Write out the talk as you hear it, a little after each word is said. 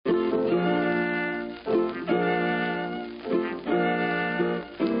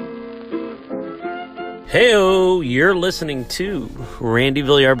Heyo, you're listening to Randy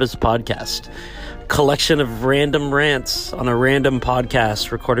Villarba's podcast, collection of random rants on a random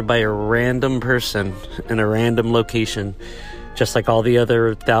podcast recorded by a random person in a random location, just like all the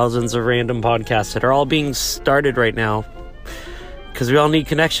other thousands of random podcasts that are all being started right now because we all need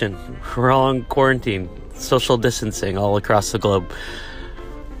connection. We're all in quarantine, social distancing all across the globe.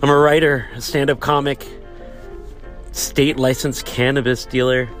 I'm a writer, a stand-up comic, state licensed cannabis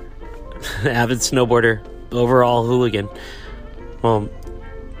dealer, avid snowboarder, overall hooligan. Well,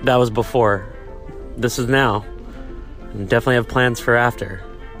 that was before. This is now. And definitely have plans for after.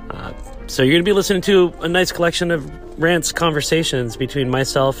 So you're going to be listening to a nice collection of rants, conversations between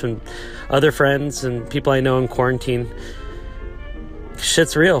myself and other friends and people I know in quarantine.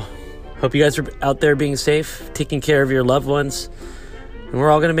 Shit's real. Hope you guys are out there being safe, taking care of your loved ones. And we're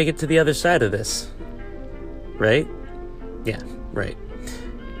all going to make it to the other side of this. Right? Yeah, right.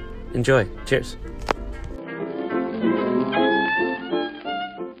 Enjoy. Cheers.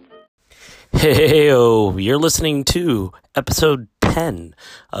 Heyo, you're listening to episode 10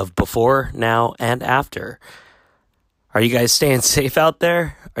 of Before, Now, and After. Are you guys staying safe out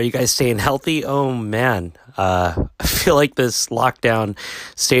there? Are you guys staying healthy? Oh, man. I feel like this lockdown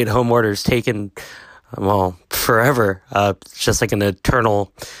stay-at-home order is taking, forever. It's just like an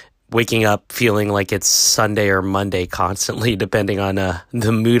eternal waking up feeling like it's Sunday or Monday constantly, depending on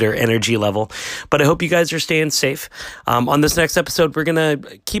the mood or energy level. But I hope you guys are staying safe. On this next episode, we're going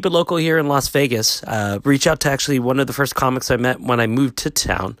to keep it local here in Las Vegas. Reach out to actually one of the first comics I met when I moved to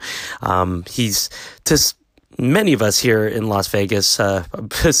town. He's to many of us here in Las Vegas.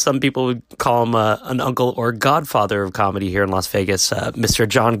 Some people would call him an uncle or godfather of comedy here in Las Vegas, Mr.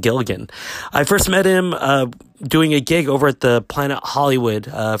 John Gilligan. I first met him doing a gig over at the Planet Hollywood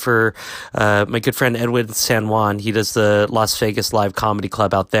for my good friend Edwin San Juan. He does the Las Vegas Live Comedy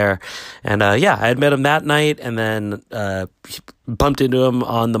Club out there. And I had met him that night and then bumped into him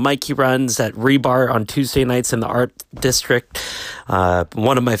on the mic he runs at ReBAR on Tuesday nights in the Art District.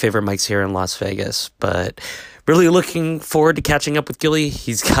 One of my favorite mics here in Las Vegas. But really looking forward to catching up with Gilly.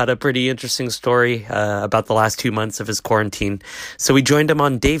 He's got a pretty interesting story about the last 2 months of his quarantine. So we joined him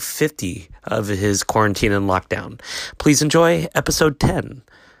on day 50 of his quarantine and lockdown. Please enjoy episode 10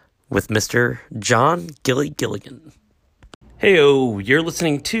 with Mr. John Gilligan. Heyo, you're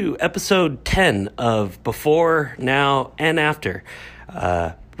listening to episode 10 of Before, Now, and After.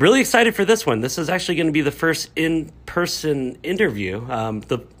 Really excited for this one. This is actually going to be the first in-person interview.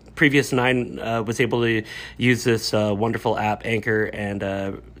 The previous 9 was able to use this wonderful app, Anchor,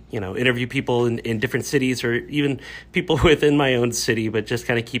 and interview people in different cities or even people within my own city, but just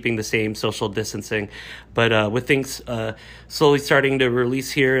kind of keeping the same social distancing. But with things slowly starting to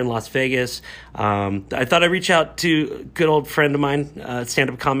release here in Las Vegas, I thought I'd reach out to a good old friend of mine,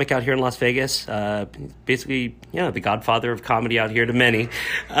 stand-up comic out here in Las Vegas, basically, the godfather of comedy out here to many.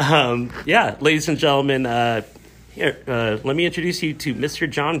 Ladies and gentlemen, here, let me introduce you to Mr.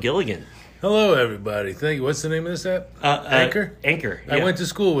 John Gilligan. Hello, everybody. Thank you. What's the name of this app? Anchor? Anchor, yeah. I went to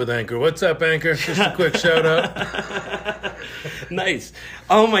school with Anchor. What's up, Anchor? Just a quick shout out. Nice.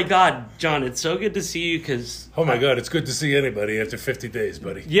 Oh, my God, John, it's so good to see you because... Oh, my God, it's good to see anybody after 50 days,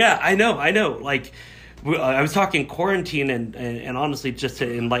 buddy. Yeah, I know. Like, I was talking quarantine, and honestly, just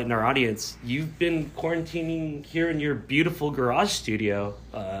to enlighten our audience, you've been quarantining here in your beautiful garage studio.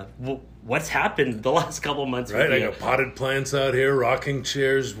 What's happened the last couple months? Right, I got potted plants out here, rocking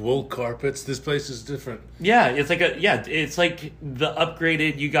chairs, wool carpets. This place is different. Yeah, it's like the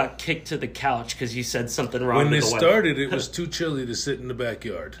upgraded. You got kicked to the couch because you said something wrong. When it started, it was too chilly to sit in the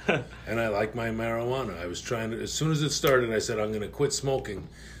backyard, and I like my marijuana. I was trying to. As soon as it started, I said I'm going to quit smoking.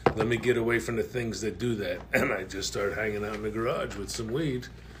 Let me get away from the things that do that, and I just started hanging out in the garage with some weed.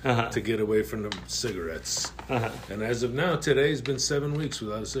 To get away from the cigarettes. And as of now, today's been 7 weeks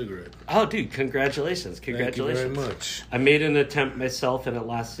without a cigarette. Oh, dude, congratulations. Thank you very much. I made an attempt myself, and it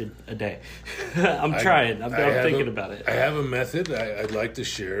lasted a day. I'm trying. I'm thinking about it. I have a method. I'd like to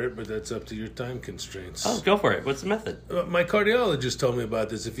share it, but that's up to your time constraints. Oh, go for it. What's the method? My cardiologist told me about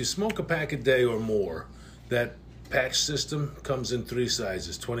this. If you smoke a pack a day or more, that patch system comes in 3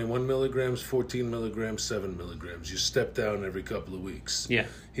 sizes: 21 milligrams, 14 milligrams, 7 milligrams. You step down every couple of weeks. Yeah.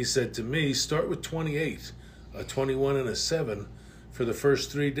 He said to me, start with 28, a 21 and a 7 for the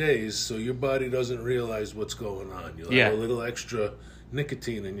first 3 days so your body doesn't realize what's going on. You'll have a little extra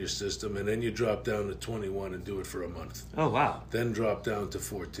nicotine in your system, and then you drop down to 21 and do it for a month. Oh, wow. Then drop down to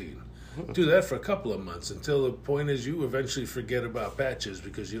 14. Do that for a couple of months until the point is you eventually forget about patches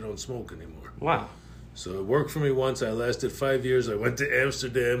because you don't smoke anymore. Wow. So it worked for me once. I lasted 5 years. I went to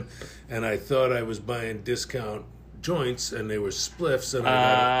Amsterdam, and I thought I was buying discount joints and they were spliffs, and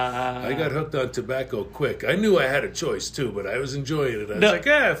I got hooked on tobacco quick. I knew I had a choice too, but I was enjoying it. I was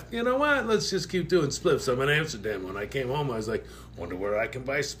like, you know what? Let's just keep doing spliffs. I'm in Amsterdam. When I came home, I was like, wonder where I can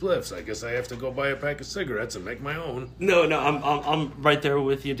buy spliffs. I guess I have to go buy a pack of cigarettes and make my own. No, I'm right there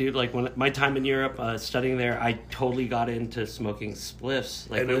with you, dude. Like, when my time in Europe, studying there, I totally got into smoking spliffs.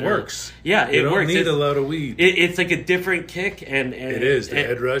 Like, and it works. Yeah, it works. You don't need a lot of weed. It's like a different kick, and it is the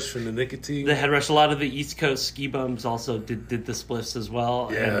head rush from the nicotine. The head rush. A lot of the East Coast ski bums also did the spliffs as well.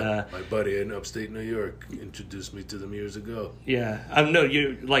 Yeah, and, my buddy in upstate New York introduced me to them years ago. Yeah, no,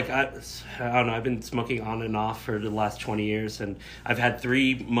 you like I don't know. I've been smoking on and off for the last 20 years, and I've had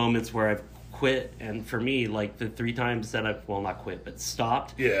 3 moments where I've quit, and for me, like, the 3 times that I've, well, not quit, but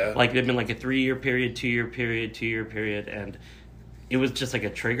stopped. Yeah, like, they've been like a 3-year period, 2-year period, 2-year period, and it was just like a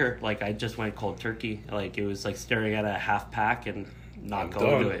trigger. Like, I just went cold turkey. Like, it was like staring at a half pack and not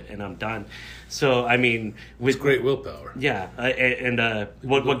going to it, and I'm done. So, I mean, with it's great willpower. Yeah, and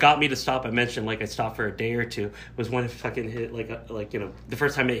what got me to stop, I mentioned, like, I stopped for a day or two, was when it fucking hit, like, you know, the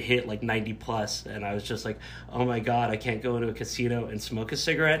first time it hit, like, 90 plus, and I was just like, oh my God, I can't go into a casino and smoke a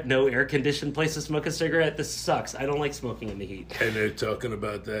cigarette. No air-conditioned place to smoke a cigarette. This sucks. I don't like smoking in the heat. And they're talking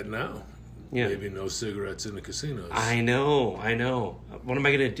about that now. Yeah. Maybe no cigarettes in the casinos. I know. What am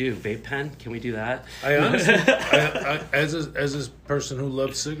I gonna do? Vape pen? Can we do that? I honestly, as a person who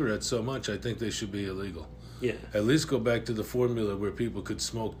loves cigarettes so much, I think they should be illegal. Yeah. At least go back to the formula where people could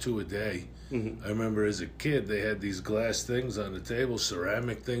smoke 2 a day. Mm-hmm. I remember as a kid, they had these glass things on the table,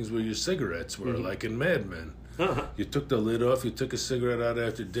 ceramic things where your cigarettes were, like in Mad Men. Uh-huh. You took the lid off, you took a cigarette out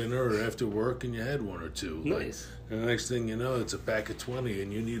after dinner or after work, and you had 1 or 2. Nice. And the next thing you know, it's a pack of 20,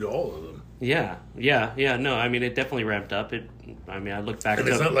 and you need all of them. Yeah. No, I mean, it definitely ramped up. I look back. And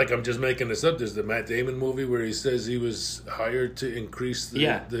it's not like I'm just making this up. There's the Matt Damon movie where he says he was hired to increase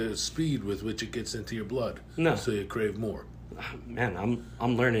the speed with which it gets into your blood. No. So you crave more. Man,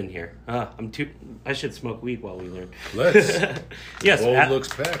 I'm learning here. I should smoke weed while we learn. Let's. Yes. Looks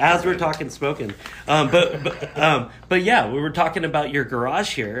packed. As we're talking smoking, but yeah, we were talking about your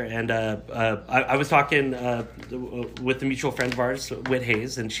garage here, and I was talking with a mutual friend of ours, Whit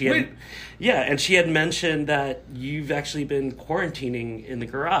Hayes, and she had mentioned that you've actually been quarantining in the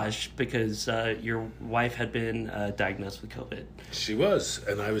garage because your wife had been diagnosed with COVID. She was,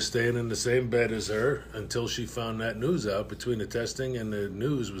 and I was staying in the same bed as her until she found that news out. Between the testing and the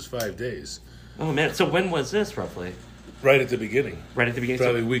news was 5 days. Oh man! So when was this roughly? Right at the beginning. Probably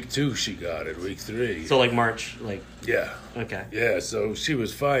so, week 2 she got it, week 3. So like March, like. Yeah. Okay. Yeah, so she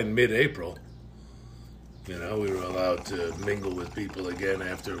was fine mid-April. You know, we were allowed to mingle with people again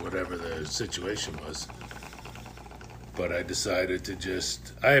after whatever the situation was. But I decided to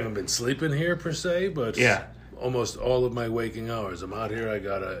I haven't been sleeping here per se, but almost all of my waking hours. I'm out here, I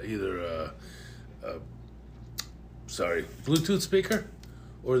got either Bluetooth speaker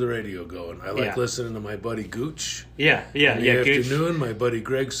or the radio going. I like listening to my buddy Gooch. In the afternoon, my buddy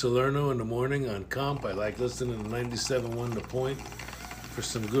Greg Salerno in the morning on comp. I like listening to 97.1 The Point for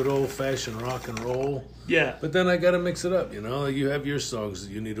some good old-fashioned rock and roll. Yeah. But then I got to mix it up, you know? You have your songs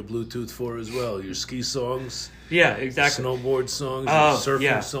that you need a Bluetooth for as well. Your ski songs. Yeah, exactly. Snowboard songs, your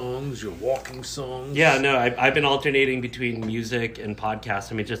surfing songs, your walking songs. Yeah, no, I've been alternating between music and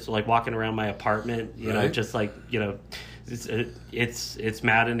podcasts. I mean, just like walking around my apartment, you know, just like, you know, it's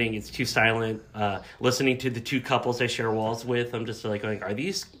maddening. It's too silent. Listening to the 2 couples I share walls with, I'm just like going, are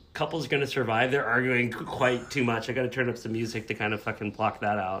these couples going to survive? They're arguing quite too much. I got to turn up some music to kind of fucking block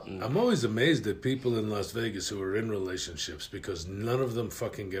that out. And I'm always amazed at people in Las Vegas who are in relationships because none of them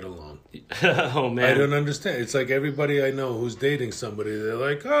fucking get along. Oh man, I don't understand. It's like everybody I know who's dating somebody, they're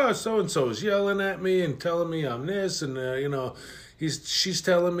like, oh, so and so is yelling at me and telling me I'm this, and you know, she's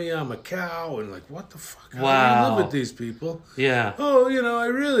telling me I'm a cow, and like, what the fuck? How do you live with these people? Yeah. Oh, you know, I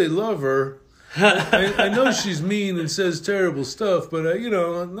really love her. I know she's mean and says terrible stuff, but you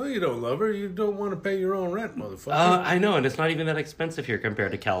know, no, you don't love her. You don't want to pay your own rent, motherfucker. I know, and it's not even that expensive here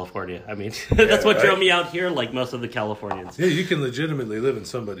compared to California. I mean, that's what drove me out here, like most of the Californians. Yeah, you can legitimately live in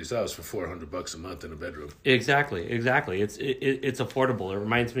somebody's house for $400 a month in a bedroom. Exactly. It's affordable. It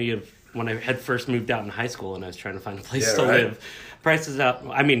reminds me of when I had first moved out in high school and I was trying to find a place to live. Prices out.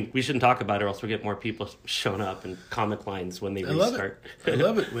 I mean, we shouldn't talk about it, or else we'll get more people showing up and comic lines when they restart. I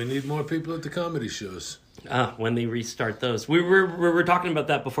love it. We need more people at the comedy shows. When they restart those. We were talking about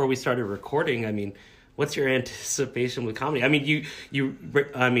that before we started recording. I mean, what's your anticipation with comedy? I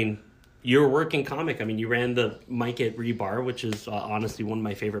mean, you're a working comic. I mean, you ran the mic at ReBAR, which is honestly one of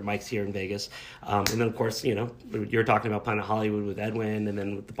my favorite mics here in Vegas. And then, of course, you're talking about Planet Hollywood with Edwin, and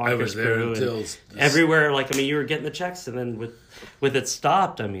then with the I was Bonkerz there crew. until everywhere, you were getting the checks, and then with it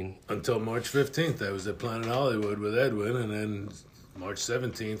stopped, until March 15th, I was at Planet Hollywood with Edwin, and then March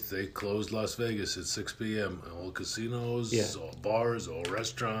 17th, they closed Las Vegas at 6 p.m. All casinos, all bars, all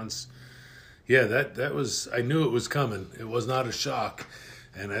restaurants. Yeah, that was, I knew it was coming. It was not a shock.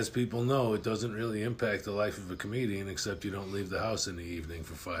 And as people know, it doesn't really impact the life of a comedian, except you don't leave the house in the evening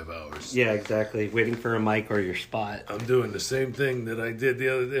for 5 hours. Yeah, exactly. Waiting for a mic or your spot. I'm doing the same thing that I did the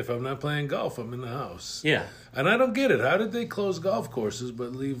other day. If I'm not playing golf, I'm in the house. Yeah. And I don't get it. How did they close golf courses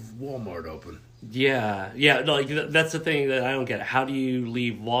but leave Walmart open? Yeah. That's the thing that I don't get. How do you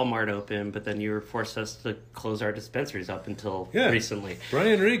leave Walmart open, but then you force us to close our dispensaries up until recently?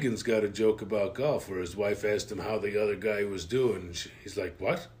 Brian Regan's got a joke about golf where his wife asked him how the other guy was doing. He's like,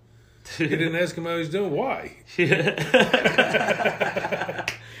 what? You didn't ask him how he's doing? Why?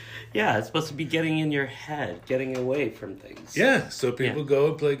 Yeah, it's supposed to be getting in your head, getting away from things. Yeah, so people go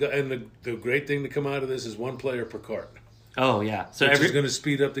and play golf. And the great thing to come out of this is one player per cart. Oh, yeah. So which is going to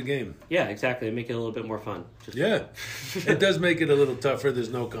speed up the game. Yeah, exactly. Make it a little bit more fun. It does make it a little tougher. There's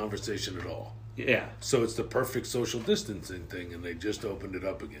no conversation at all. Yeah. So it's the perfect social distancing thing, and they just opened it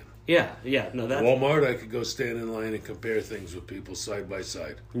up again. Yeah. No, that's... Walmart, I could go stand in line and compare things with people side by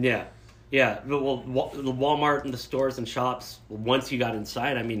side. Yeah. Well, the Walmart and the stores and shops, once you got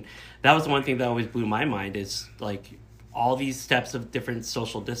inside, that was one thing that always blew my mind is, all these steps of different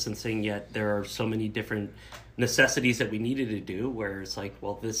social distancing, yet there are so many different necessities that we needed to do, where it's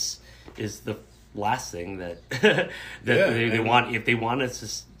this is the last thing that they want. If they want us to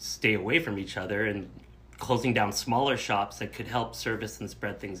stay away from each other, and closing down smaller shops that could help service and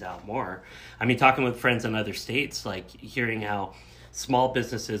spread things out more. Talking with friends in other states, hearing how small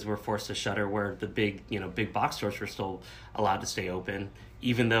businesses were forced to shutter, where the big box stores were still allowed to stay open,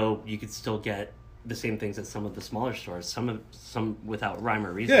 even though you could still get the same things at some of the smaller stores, some without rhyme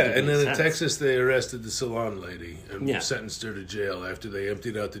or reason. Yeah, and then in Texas, they arrested the salon lady and sentenced her to jail after they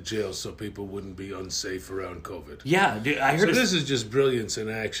emptied out the jail so people wouldn't be unsafe around COVID. Yeah, dude, I heard. So this is just brilliance in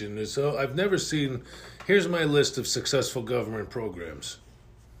action. So I've never seen. Here's my list of successful government programs.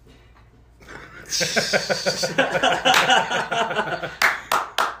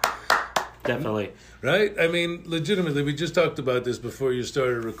 Definitely. Right? Legitimately, we just talked about this before you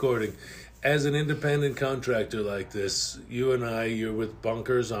started recording. As an independent contractor like this, you and you're with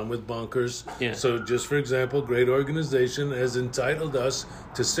Bonkerz, I'm with Bonkerz. Yeah. So just for example, great organization has entitled us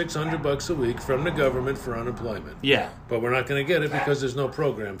to $600 a week from the government for unemployment. Yeah. But we're not going to get it because there's no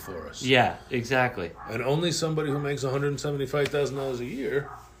program for us. Yeah, exactly. And only somebody who makes $175,000 a year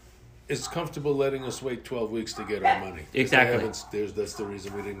is comfortable letting us wait 12 weeks to get our money. Exactly. That's the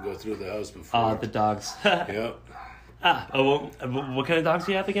reason we didn't go through the house before. The dogs. Yep. What kind of dogs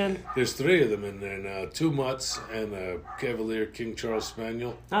do you have again? There's 3 of them in there now. 2 mutts and a Cavalier King Charles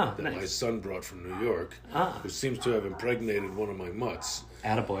Spaniel that nice. my son brought from New York, who seems to have impregnated one of my mutts.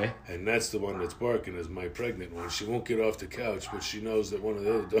 Attaboy. And that's the one that's barking is my pregnant one. She won't get off the couch, but she knows that one of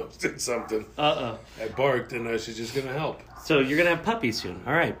the other dogs did something. I barked, and she's just going to help. So you're going to have puppies soon.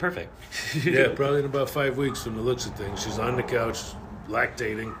 All right, perfect. Yeah, probably in about 5 weeks from the looks of things. She's on the couch,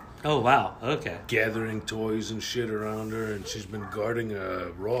 lactating. Oh, wow. Okay. Gathering toys and shit around her, and she's been guarding a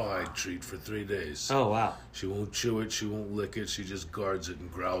rawhide treat for 3 days. Oh, wow. She won't chew it, she won't lick it, she just guards it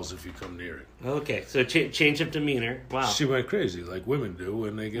and growls if you come near it. Okay, so change of demeanor. Wow. She went crazy, like women do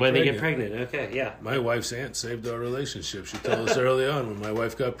when they get pregnant. When they get pregnant, okay, yeah. My wife's aunt saved our relationship. She told us early on when my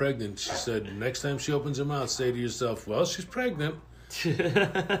wife got pregnant, she said, next time she opens her mouth, say to yourself, well, she's pregnant.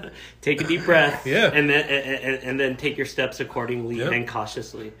 Take a deep breath, and then take your steps accordingly and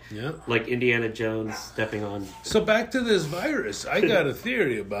cautiously. Yeah, like Indiana Jones stepping on. So back to this virus, I got a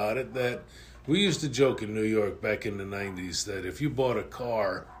theory about it that we used to joke in New York back in the 90s that if you bought a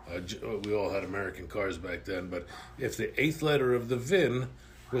car, we all had American cars back then, but if the 8th letter of the VIN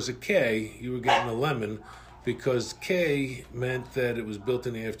was a K, you were getting a lemon. Because K meant that it was built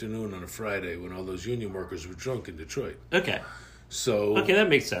in the afternoon on a Friday when all those union workers were drunk in Detroit. Okay. So okay, that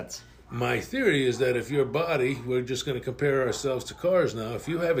makes sense. My theory is that if your body, we're just going to compare ourselves to cars now, if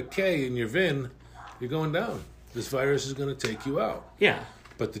you have a K in your VIN, you're going down. This virus is going to take you out. Yeah.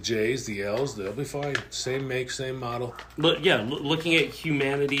 But the J's, the L's, they'll be fine. Same make, same model. Looking at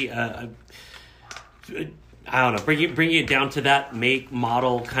humanity, I don't know, bring it down to that make,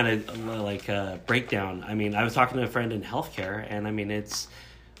 model kind of breakdown. I was talking to a friend in healthcare, and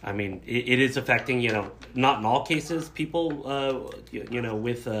it is affecting, not in all cases, people,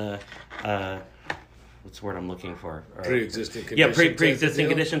 with what's the word I'm looking for? Pre-existing condition. Yeah, pre-existing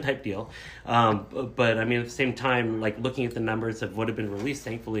condition type deal. But I mean, at the same time, like looking at the numbers of what have been released,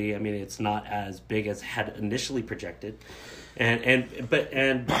 thankfully, I mean, it's not as big as had initially projected. And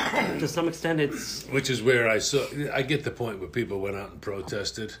to some extent, it's... Which is where I get the point where people went out and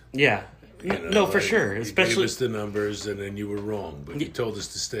protested. Yeah. No, for sure. Especially, you gave us the numbers, and then you were wrong. But you told us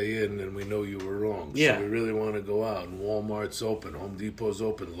to stay in, and we know you were wrong. Yeah. So we really want to go out. And Walmart's open, Home Depot's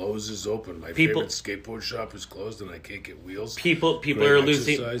open, Lowe's is open. My favorite skateboard shop is closed, and I can't get wheels. People are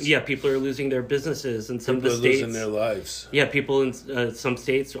losing. Yeah, people are losing their businesses in some of the states. People are losing their lives. Yeah, people in some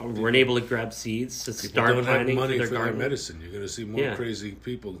states weren't able to grab seeds to start planting for their garden. People don't have money for their medicine. You're going to see more crazy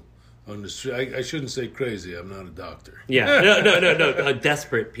people on the street. I shouldn't say crazy. I'm not a doctor. Yeah, no.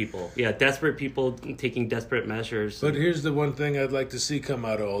 Desperate people. Yeah, desperate people taking desperate measures. But here's the one thing I'd like to see come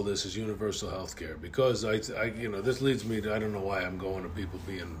out of all this is universal health care. Because this leads me to, I don't know why I'm going to people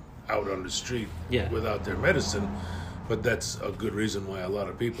being out on the street without their medicine. But that's a good reason why a lot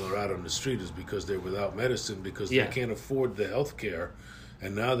of people are out on the street is because they're without medicine because they can't afford the health care.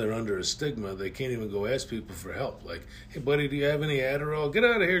 And now they're under a stigma. They can't even go ask people for help. Like, hey, buddy, do you have any Adderall? Get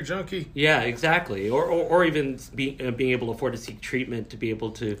out of here, junkie. Yeah, exactly. Or even being able to afford to seek treatment to be able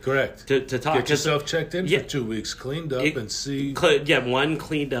to... Correct. To talk. Get yourself checked in for 2 weeks, cleaned up, and see... one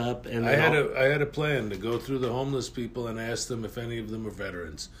cleaned up. And I had a plan to go through the homeless people and ask them if any of them are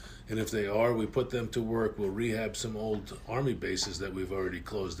veterans. And if they are, we put them to work. We'll rehab some old Army bases that we've already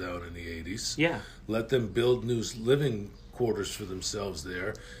closed down in the 80s. Yeah. Let them build new living quarters for themselves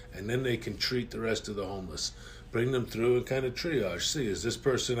there, and then they can treat the rest of the homeless. Bring them through and kind of triage. See, is this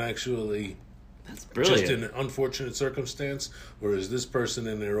person actually just in an unfortunate circumstance, or is this person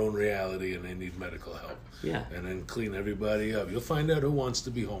in their own reality and they need medical help? Yeah. And then clean everybody up. You'll find out who wants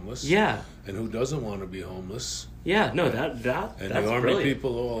to be homeless. Yeah. And who doesn't want to be homeless. Yeah, no, that's and the Army brilliant.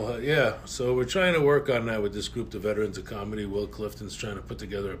 people all, so we're trying to work on that with this group, the Veterans of Comedy. Will Clifton's trying to put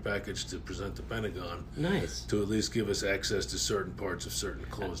together a package to present to Pentagon. Nice. To at least give us access to certain parts of certain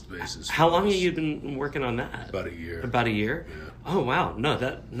closed bases. How long have you been working on that? About a year. About a year? Yeah. Oh, wow. No,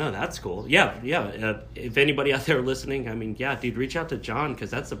 that's cool. Yeah. If anybody out there listening, I mean, yeah, dude, reach out to John, because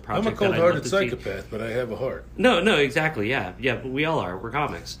that's a project I'm a cold-hearted psychopath, but I have a heart. No, exactly, yeah, but we all are. We're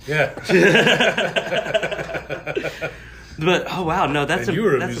comics. Yeah. But oh wow, no, that's and you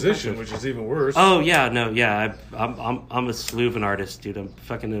were a that's musician, impressive. which is even worse. Oh yeah, no, yeah, I'm a slew of an artist, dude. I'm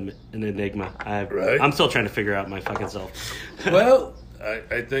fucking an enigma. I'm still trying to figure out my fucking self. Well,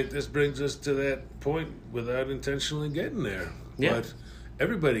 I think this brings us to that point without intentionally getting there. Yeah. But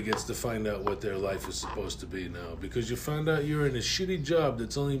everybody gets to find out what their life is supposed to be now, because you find out you're in a shitty job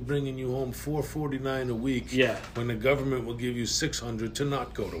that's only bringing you home $449 a week. Yeah. When the government will give you $600 to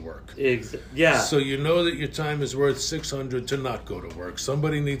not go to work. Yeah. So you know that your time is worth $600 to not go to work.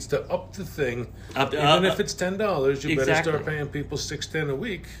 Somebody needs to up the thing. Even if it's $10, you better start paying people $610 a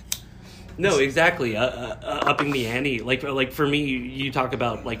week. No, exactly. Upping the ante, like for me, you talk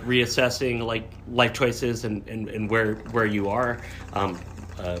about like reassessing like life choices and where you are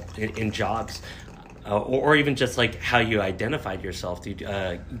in jobs, or even just like how you identified yourself. Dude,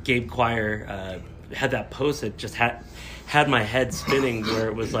 Gabe Quire had that post that just had my head spinning, where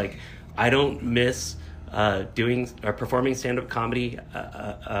it was like, I don't miss doing or performing stand-up comedy.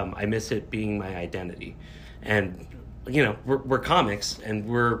 I miss it being my identity, and. You know, we're comics, and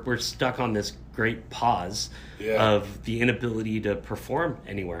we're stuck on this great pause of the inability to perform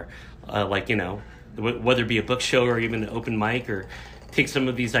anywhere. Like, you know, whether it be a book show or even an open mic, or take some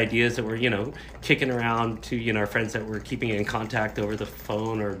of these ideas that we're, you know, kicking around to, you know, our friends that we're keeping in contact over the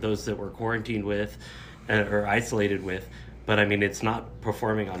phone, or those that we're quarantined with or isolated with. But I mean, it's not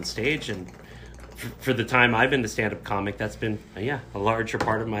performing on stage. And for the time I've been a stand-up comic, that's been a larger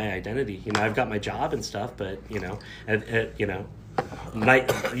part of my identity. You know, I've got my job and stuff, but you know, I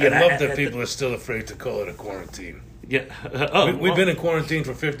love that people are still afraid to call it a quarantine. Yeah. We've been in quarantine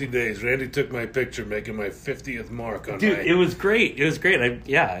for 50 days. Randy took my picture, making my 50th mark on. Dude, it was great. It was great.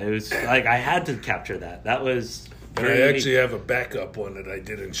 It was like I had to capture that. That was. And I actually have a backup one that I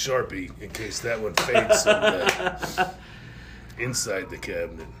did in Sharpie in case that one fades someday. Inside the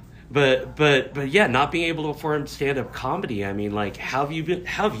cabinet. But yeah, not being able to perform stand-up comedy. I mean, like, how have you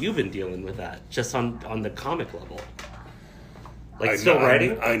been dealing with that, just on the comic level? Like, still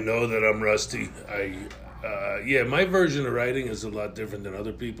writing? I know that I'm rusty. My version of writing is a lot different than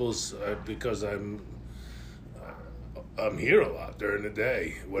other people's because I'm here a lot during the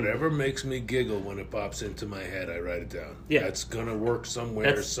day. Whatever makes me giggle when it pops into my head, I write it down. Yeah. That's gonna work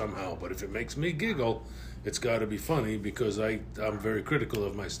somewhere somehow. But if it makes me giggle, it's got to be funny, because I'm very critical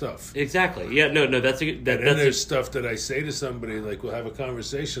of my stuff. Exactly. Yeah. No. That's and then there's stuff that I say to somebody, like we'll have a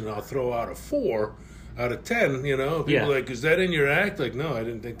conversation, and I'll throw out a 4, out of 10, people Yeah. are like, is that in your act? Like, no, I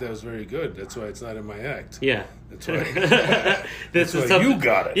didn't think that was very good. That's why it's not in my act. Yeah. That's why, This that's is why you something-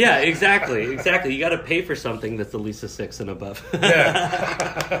 got it. Yeah, exactly. You got to pay for something that's at least a 6 and above.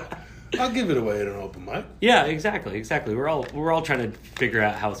 Yeah. I'll give it away at an open mic. Yeah, exactly. We're all trying to figure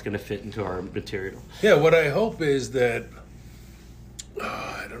out how it's going to fit into our material. Yeah, what I hope is that,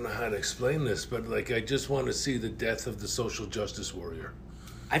 I don't know how to explain this, but like I just want to see the death of the social justice warrior.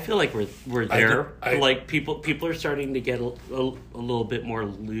 I feel like we're there. Like people are starting to get a little bit more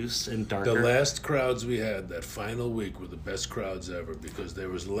loose and darker. The last crowds we had that final week were the best crowds ever because there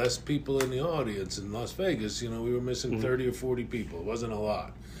was less people in the audience in Las Vegas. We were missing 30 or 40 people. It wasn't a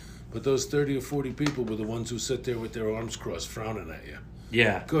lot. But those 30 or 40 people were the ones who sit there with their arms crossed frowning at you.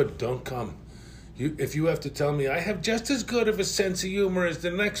 Yeah. Good, don't come. If you have to tell me I have just as good of a sense of humor as the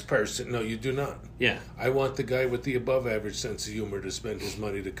next person, no, you do not. Yeah. I want the guy with the above average sense of humor to spend his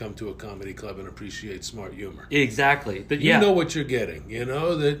money to come to a comedy club and appreciate smart humor. Exactly. But You know what you're getting.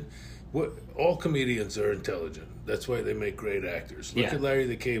 That all comedians are intelligent. That's why they make great actors. Look at Larry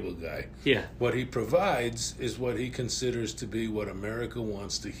the Cable Guy. Yeah. What he provides is what he considers to be what America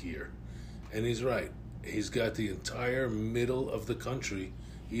wants to hear. And he's right. He's got the entire middle of the country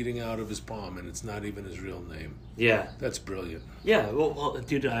eating out of his palm, and it's not even his real name. Yeah. That's brilliant. Yeah. Well,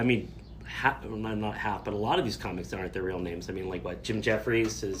 dude, I mean, not half, but a lot of these comics aren't their real names. I mean, like Jim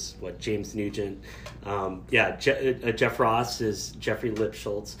Jeffries is James Nugent. Jeff Ross is Jeffrey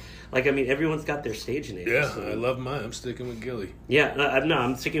Lipschultz. Like, I mean, everyone's got their stage names. Yeah, I love mine. I'm sticking with Gilly. Yeah,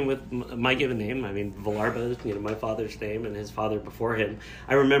 I'm sticking with my given name. I mean, Villarba, my father's name, and his father before him.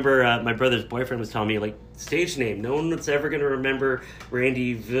 I remember my brother's boyfriend was telling me, like, stage name. No one's ever going to remember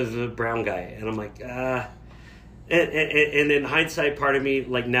Randy Brown Guy. And I'm like, And in hindsight, part of me,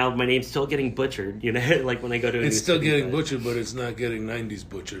 like, now my name's still getting butchered, like when I go to a It's new still city, getting butchered, but it's not getting 90s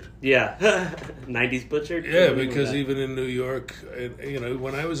butchered. Yeah. 90s butchered? Yeah, because even in New York,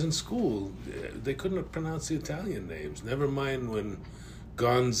 when I was in school, they couldn't pronounce the Italian names. Never mind when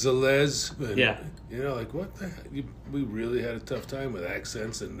Gonzalez. Like, what the heck? We really had a tough time with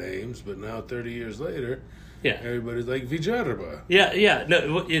accents and names, but now 30 years later, everybody's like Villarba. Yeah.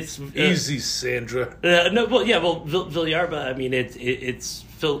 No, it's easy, Sandra. Villarba. I mean, it's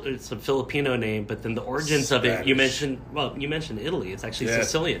a Filipino name, but then the origins Spanish. of it. You mentioned Italy. It's actually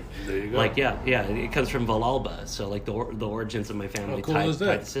Sicilian. There you go. Like, it comes from Villalba. So, like, the origins of my family tied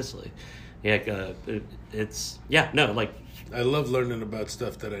to Sicily. Yeah, I love learning about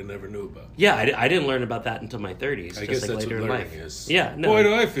stuff that I never knew about. Yeah, I didn't learn about that until my 30s. I guess that's later what in learning life. is. Yeah, no. Boy,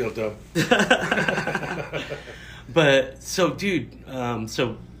 do I feel dumb. But, so, dude,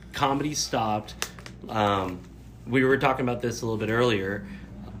 so comedy stopped. We were talking about this a little bit earlier.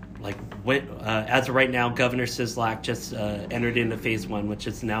 Like, as of right now, Governor Sisolak just entered into phase 1, which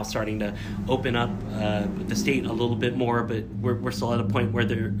is now starting to open up the state a little bit more, but we're still at a point where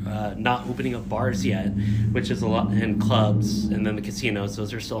they're not opening up bars yet, which is a lot, and clubs, and then the casinos,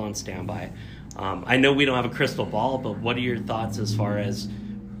 those are still on standby. I know we don't have a crystal ball, but what are your thoughts as far as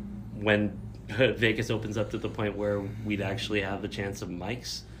when Vegas opens up to the point where we'd actually have the chance of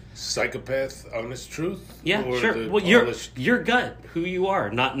mics? Psychopath, honest truth? Yeah, or sure. Well, your gut, who you are,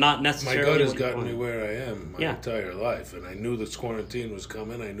 not necessarily. My gut has gotten me where I am my Yeah. entire life, and I knew this quarantine was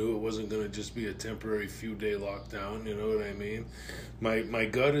coming. I knew it wasn't going to just be a temporary few-day lockdown. You know what I mean? My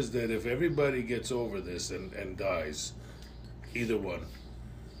gut is that if everybody gets over this and dies, either one,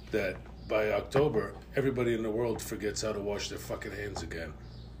 that by October everybody in the world forgets how to wash their fucking hands again.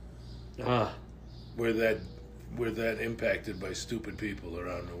 We're that impacted by stupid people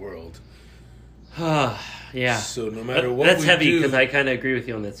around the world. Yeah. So no matter what that's we heavy, do, because I kind of agree with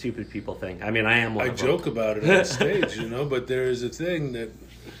you on that stupid people thing. I mean, I am one I of them. joke about it on stage, but there is a thing that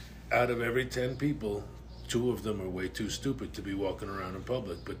out of every 10 people, 2 of them are way too stupid to be walking around in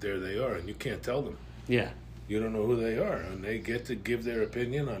public, but there they are, and you can't tell them. Yeah. You don't know who they are, and they get to give their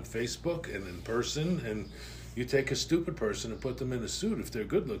opinion on Facebook and in person, and you take a stupid person and put them in a suit. If they're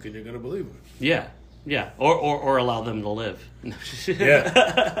good looking, you're going to believe them. Yeah. Yeah. Or allow them to live.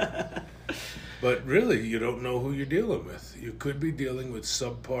 Yeah. But really, you don't know who you're dealing with. You could be dealing with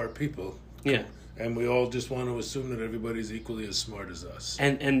subpar people. Yeah. And we all just want to assume that everybody's equally as smart as us.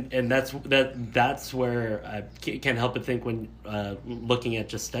 And that's where I can't help but think when looking at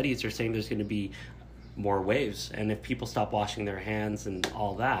just studies, they're saying there's going to be more waves, and if people stop washing their hands and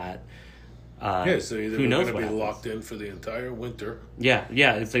all that, so either we're going to be locked in for the entire winter. Yeah,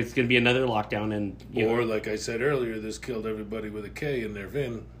 it's going to be another lockdown, and or like I said earlier, this killed everybody with a K in their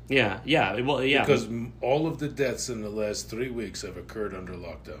VIN. Yeah, because all of the deaths in the last 3 weeks have occurred under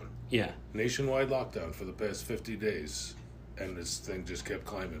lockdown. Yeah, nationwide lockdown for the past 50 days, and this thing just kept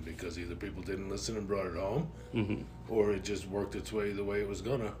climbing because either people didn't listen and brought it home, or it just worked its way the way it was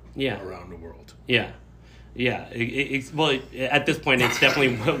gonna around the world. Yeah. Yeah. Well, at this point, it's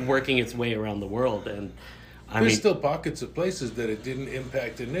definitely working its way around the world, and there's still pockets of places that it didn't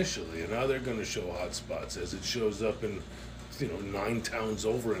impact initially, and now they're going to show hot spots as it shows up in 9 towns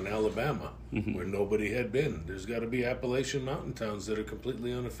over in Alabama where nobody had been. There's got to be Appalachian mountain towns that are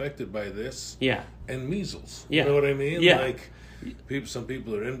completely unaffected by this. Yeah. And measles. Yeah. You know what I mean? Yeah. Like, some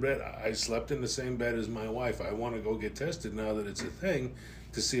people are in bed. I slept in the same bed as my wife. I want to go get tested now that it's a thing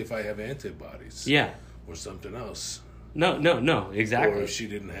to see if I have antibodies. Yeah. Or something else. No, exactly. Or if she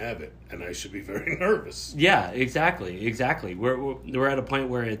didn't have it, and I should be very nervous. Yeah, exactly. We're at a point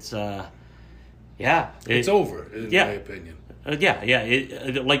where it's it's over, in my opinion. Like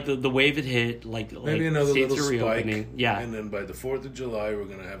the wave it hit, maybe another little spike. Yeah, and then by the 4th of July, we're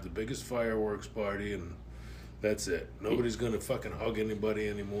gonna have the biggest fireworks party, and that's it. Nobody's gonna fucking hug anybody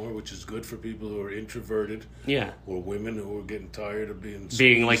anymore, which is good for people who are introverted. Yeah, or women who are getting tired of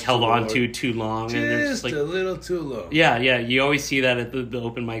being like held on to too long, just a little too long. Yeah. You always see that at the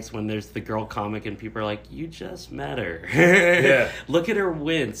open mics when there's the girl comic and people are like, "You just met her." Yeah, look at her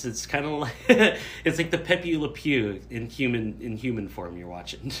wince. It's kind of like it's like the Pepe Le Pew in human form you're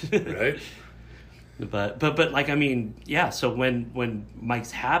watching, right? But like, I mean, yeah, so when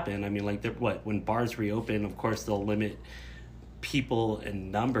mics happen, I mean, like, when bars reopen, of course they'll limit people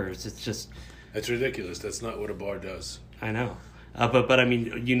and numbers. It's just... That's ridiculous. That's not what a bar does. I know. But I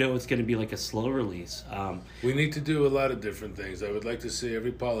mean, it's going to be like a slow release. We need to do a lot of different things. I would like to see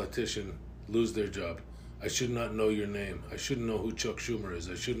every politician lose their job. I should not know your name. I shouldn't know who Chuck Schumer is.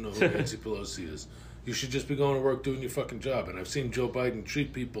 I shouldn't know who Nancy Pelosi is. You should just be going to work doing your fucking job. And I've seen Joe Biden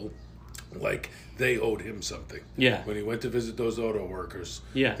treat people like they owed him something. Yeah. When he went to visit those auto workers,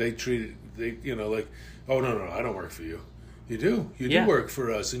 yeah, they like, oh no, I don't work for you. You do. You do work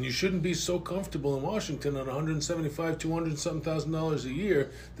for us, and you shouldn't be so comfortable in Washington on $175,000, $200,000 a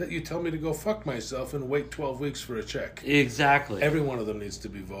year that you tell me to go fuck myself and wait 12 weeks for a check. Exactly. Every one of them needs to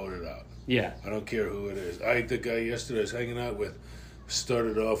be voted out. Yeah. I don't care who it is. The guy yesterday I was hanging out with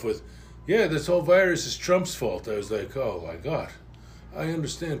started off with, this whole virus is Trump's fault. I was like, oh my God. I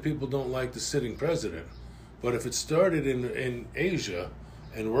understand people don't like the sitting president, but if it started in Asia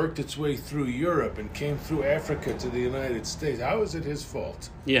and worked its way through Europe and came through Africa to the United States, how is it his fault?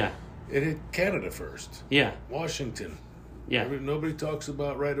 Yeah. It hit Canada first. Yeah. Washington. Yeah. Nobody talks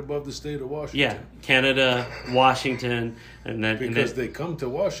about right above the state of Washington. Yeah. Canada, Washington, and then... Because they come to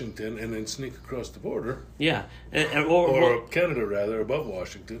Washington and then sneak across the border. Yeah. Or Canada, rather, above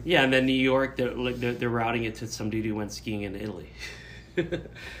Washington. Yeah, and then New York, they're routing it to some dude who went skiing in Italy.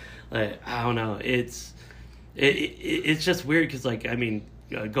 Like, I don't know. It's just weird because, like, I mean,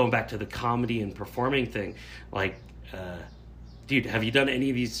 going back to the comedy and performing thing, like, dude, have you done any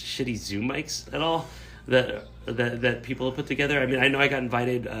of these shitty Zoom mics at all that people have put together? I mean, I know I got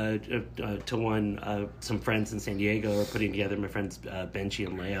invited to one. Some friends in San Diego are putting together. My friends Benji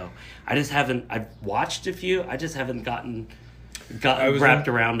and Leo. I just haven't. I've watched a few. I just haven't gotten wrapped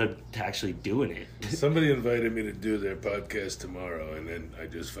around to actually doing it. Somebody invited me to do their podcast tomorrow, and then I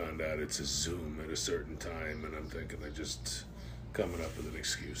just found out it's a Zoom at a certain time, and I'm thinking I just coming up with an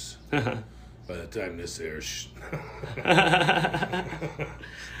excuse. By the time this airs,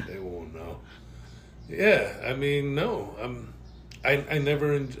 they won't know. Yeah, I mean, no. I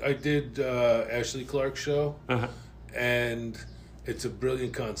never. I did Ashley Clark's show, and it's a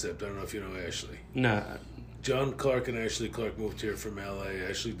brilliant concept. I don't know if you know Ashley. No. John Clark and Ashley Clark moved here from LA.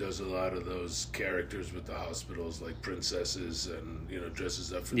 Ashley does a lot of those characters with the hospitals, like princesses, and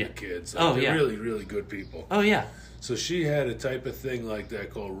dresses up for the kids. They're really, really good people. Oh yeah. So she had a type of thing like that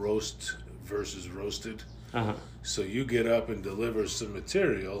called roast versus roasted. So you get up and deliver some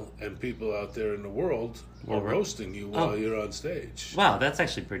material, and people out there in the world are roasting you while you're on stage. Wow, that's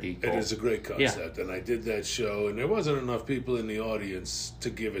actually pretty cool. It is a great concept, and I did that show, and there wasn't enough people in the audience to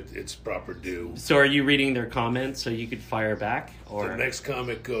give it its proper due. So are you reading their comments so you could fire back? Or the next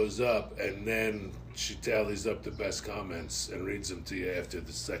comic goes up, and then she tallies up the best comments and reads them to you after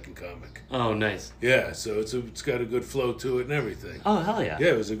the second comic. Oh, nice. Yeah, so it's got a good flow to it and everything. Oh, hell yeah.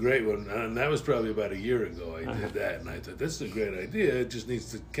 Yeah, it was a great one, and that was probably about a year ago I did that, and I thought, this is a great idea, it just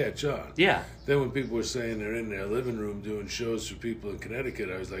needs to catch on. Yeah. Then when people were saying they're in their living room doing shows for people in Connecticut,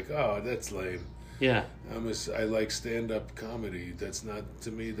 I was like, oh, that's lame. Yeah. I like stand-up comedy. That's not,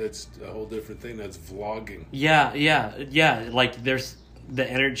 to me, that's a whole different thing. That's vlogging. Yeah. Like, there's... the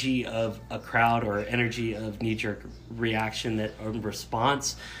energy of a crowd or energy of knee-jerk reaction that or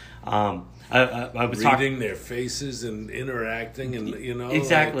response. I was reading their faces and interacting, and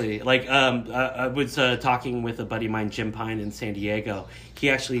exactly. I was talking with a buddy of mine, Jim Pine, in San Diego. He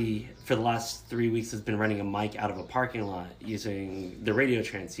actually, for the last 3 weeks, has been running a mic out of a parking lot using the radio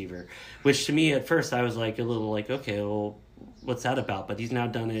transceiver. Which to me, at first, I was like a little like, okay, well, what's that about? But he's now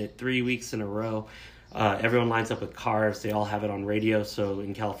done it 3 weeks in a row. Everyone lines up with cars. They all have it on radio. So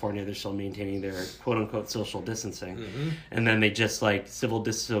in California, they're still maintaining their quote-unquote social distancing. Mm-hmm. And then they just, like, civil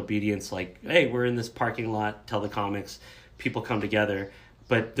disobedience, like, hey, we're in this parking lot, tell the comics. People come together.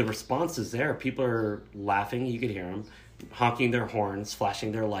 But the response is there. People are laughing. You could hear them. Honking their horns,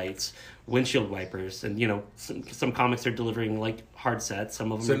 flashing their lights, windshield wipers. And, some comics are delivering, like, hard sets.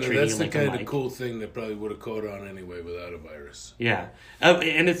 Some of them are treating it like a mic. That's the kind of cool thing that probably would have caught on anyway without a virus. Yeah.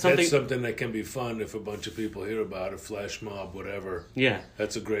 And it's something... That's something that can be fun if a bunch of people hear about it, flash mob, whatever. Yeah.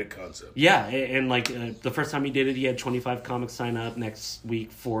 That's a great concept. Yeah, and the first time he did it, he had 25 comics sign up. Next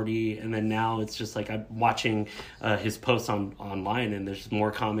week, 40. And then now it's just like I'm watching his posts online, and there's more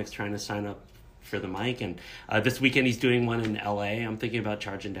comics trying to sign up for the mic. And this weekend he's doing one in LA. I'm thinking about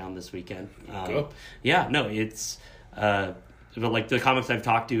charging down this weekend. Yeah, no, it's but like the comics I've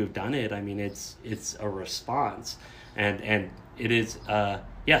talked to who've done it, I mean it's a response, and it is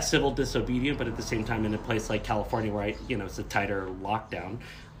civil disobedient, but at the same time in a place like California where it's a tighter lockdown,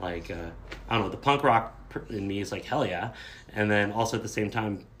 like I don't know, the punk rock in me is like hell yeah, and then also at the same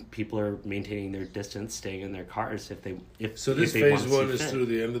time people are maintaining their distance, staying in their cars So this phase one is through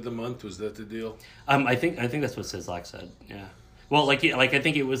the end of the month. Was that the deal? I think that's what Sislak said. Yeah. Well, I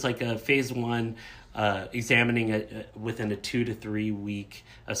think it was like a phase one, examining it within a 2 to 3 week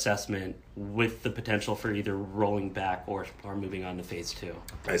assessment with the potential for either rolling back or moving on to phase two.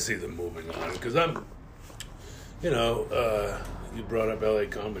 I see them moving on because you brought up LA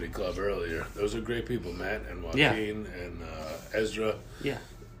Comedy Club earlier. Those are great people, Matt and Joaquin and Ezra. Yeah.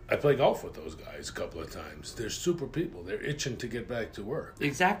 I play golf with those guys a couple of times. They're super people. They're itching to get back to work.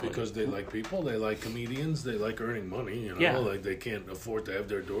 Exactly. Because they like people, they like comedians, they like earning money, like they can't afford to have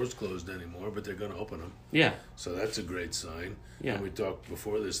their doors closed anymore, but they're going to open them. Yeah. So that's a great sign. Yeah. And we talked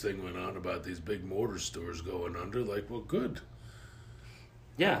before this thing went on about these big mortar stores going under, like, well, good.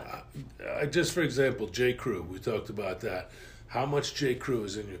 Yeah. I just, for example, J. Crew, we talked about that. How much J. Crew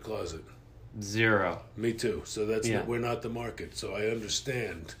is in your closet? 0. Me too. So we're not the market. So I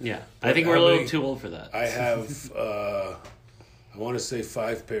understand. Yeah, I think we're a little too old for that. I have, I want to say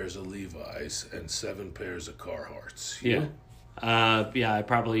 5 pairs of Levi's and 7 pairs of Carhartts. You? I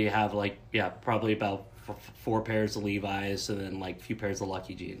probably have probably about 4 pairs of Levi's and then like a few pairs of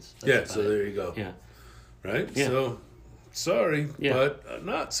Lucky jeans. So there you go. Yeah. Right. Yeah. So sorry, but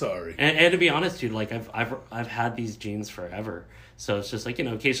not sorry. And to be honest, dude, like I've had these jeans forever. So it's just like,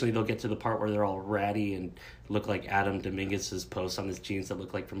 occasionally they'll get to the part where they're all ratty and look like Adam Dominguez's post on his jeans that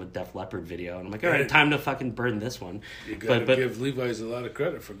look like from a Def Leppard video. And I'm like, all right, time to fucking burn this one. You got to give Levi's a lot of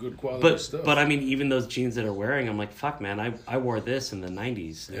credit for good quality stuff. But I mean, even those jeans that are wearing, I'm like, fuck, man, I wore this in the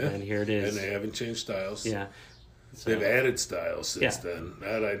 90s. And then here it is. And they haven't changed styles. Yeah. So, they've added styles since then.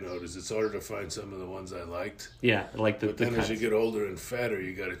 That I noticed. It's harder to find some of the ones I liked. Yeah, But then as you get older and fatter,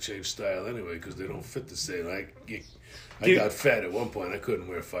 you got to change style anyway because they don't fit the same. I got fat at one point. I couldn't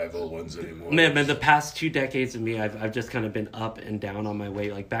wear 501s anymore. Man, the past 2 decades of me, I've just kind of been up and down on my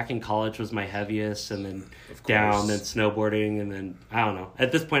weight. Like back in college was my heaviest, and then down, then snowboarding, and then I don't know.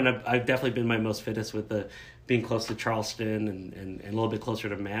 At this point, I've definitely been my most fittest with being close to Charleston and a little bit closer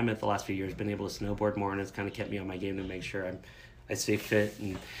to Mammoth the last few years. Been able to snowboard more, and it's kind of kept me on my game to make sure I stay fit.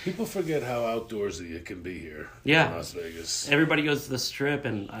 And people forget how outdoorsy it can be here in Las Vegas. Everybody goes to the Strip,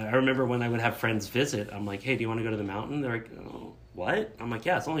 and I remember when I would have friends visit, I'm like, hey, do you want to go to the mountain? They're like, oh, what? I'm like,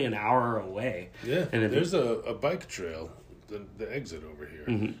 yeah, it's only an hour away. Yeah, and there's a bike trail. The exit over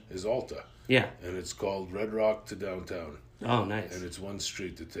here is Alta. Yeah. And it's called Red Rock to downtown. Oh, nice. And it's one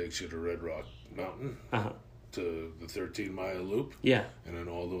street that takes you to Red Rock Mountain. To the 13-mile loop. Yeah. And then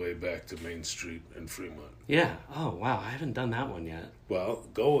all the way back to Main Street in Fremont. Yeah. Oh, wow. I haven't done that one yet. Well,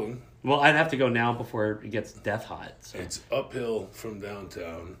 going. Well, I'd have to go now before it gets death hot. So. It's uphill from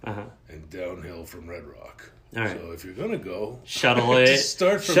downtown and downhill from Red Rock. All right. So if you're going to go, shuttle it. Just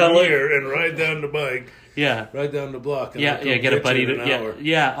start from here and ride down the bike. Yeah. Ride down the block. And get a buddy to.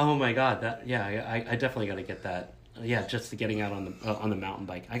 Yeah. Oh, my God. I definitely got to get that. Yeah, just getting out on the mountain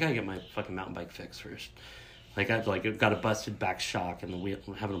bike. I got to get my fucking mountain bike fixed first. I've got a busted back shock and the wheel.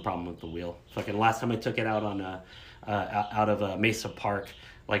 I'm having a problem with the wheel. Fucking last time I took it out on out of Mesa Park.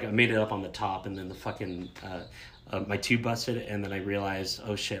 Like, I made it up on the top, and then the fucking my tube busted, and then I realized,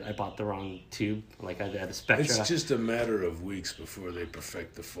 oh shit, I bought the wrong tube. Like, I had a Spectra. It's just a matter of weeks before they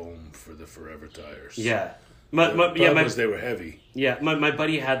perfect the foam for the forever tires. Yeah. They were heavy. Yeah, my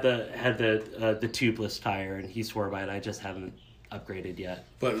buddy had the tubeless tire, and he swore by it. I just haven't upgraded yet.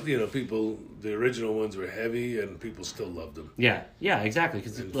 But the original ones were heavy, and people still loved them. Yeah, exactly.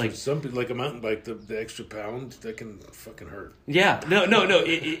 Because like some people, like a mountain bike, the extra pound that can fucking hurt. Yeah, no,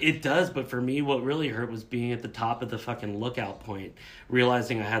 it does. But for me, what really hurt was being at the top of the fucking lookout point,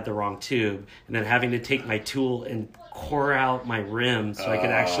 realizing I had the wrong tube, and then having to take my tool and core out my rim so I could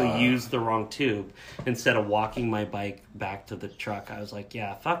actually use the wrong tube instead of walking my bike back to the truck. I was like,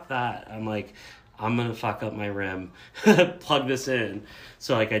 yeah, fuck that. I'm like, I'm going to fuck up my rim, plug this in.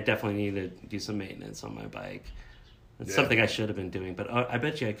 So, like, I definitely need to do some maintenance on my bike. It's something I should have been doing, but I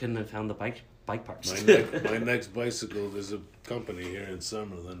bet you I couldn't have found the bike parts. My next bicycle, there's a company here in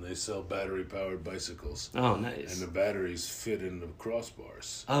Summerlin, they sell battery-powered bicycles. Oh, nice. And the batteries fit in the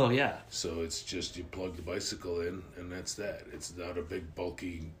crossbars. Oh, yeah. So it's just you plug the bicycle in, and that's that. It's not a big,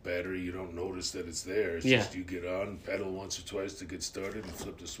 bulky battery. You don't notice that it's there. It's just you get on, pedal once or twice to get started, and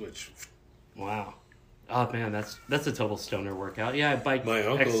flip the switch. Wow. Oh man, that's a total stoner workout. Yeah, I biked X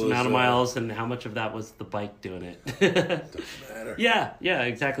uncle amount of miles, and how much of that was the bike doing it? Doesn't matter. Yeah,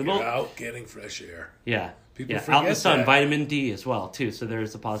 exactly. You're out getting fresh air. Yeah. People forget out in the sun, that. Vitamin D as well too. So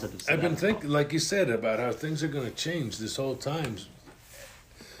there's a positive side. I've been thinking, like you said, about how things are going to change this whole time.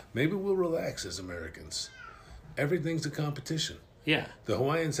 Maybe we'll relax as Americans. Everything's a competition. Yeah. The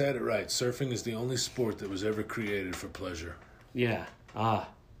Hawaiians had it right. Surfing is the only sport that was ever created for pleasure. Yeah.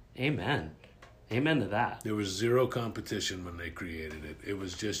 Amen. Amen to that. There was zero competition when they created it. It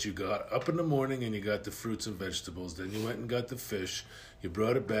was just you got up in the morning and you got the fruits and vegetables. Then you went and got the fish. You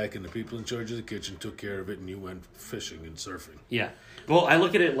brought it back and the people in charge of the kitchen took care of it and you went fishing and surfing. Yeah. Well, I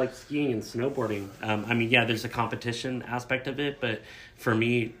look at it like skiing and snowboarding. I mean, yeah, there's a competition aspect of it, but for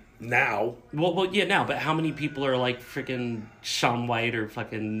me... Now. Well, yeah, now. But how many people are like freaking Shaun White or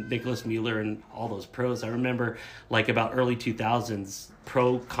fucking Nicholas Mueller and all those pros? I remember like about early 2000s,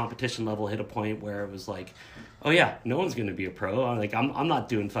 pro competition level hit a point where it was like, oh yeah, no one's going to be a pro. I'm not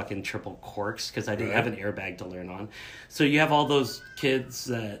doing fucking triple corks because I didn't have an airbag to learn on. So you have all those kids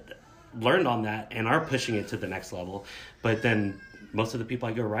that learned on that and are pushing it to the next level. But then most of the people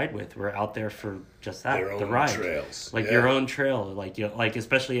I go ride with were out there for just that, the ride. Trails. Like your own trail. Like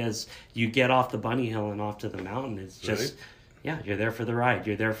especially as you get off the bunny hill and off to the mountain, it's just, you're there for the ride.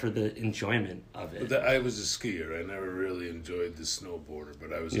 You're there for the enjoyment of it. I was a skier. I never really enjoyed the snowboarder,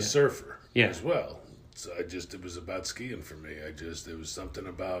 but I was a surfer as well. So it was about skiing for me. There was something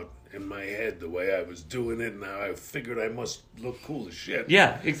about in my head, the way I was doing it, and how I figured I must look cool as shit.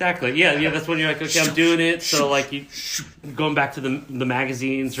 Yeah, exactly. Yeah, that's when you're like, okay, I'm doing it. So, like, you going back to the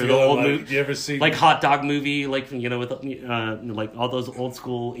magazines or the old movie. You ever see... Like, Hot Dog Movie, like, with, like, all those old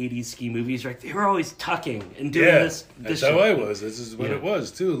school 80s ski movies, right? They were always tucking and doing this that's shit. how I was. This is what it was,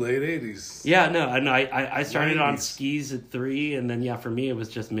 too, late 80s. Yeah, no, I started 90s. on skis at 3, and then, for me, it was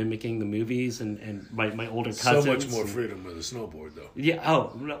just mimicking the movies and my older cousins. So much more freedom with a snowboard, though. Yeah,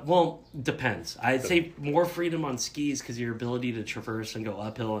 well, depends. I'd say more freedom on skis because your ability to traverse and go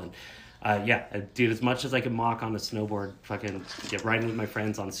uphill and dude, as much as I can mock on a snowboard, fucking get riding with my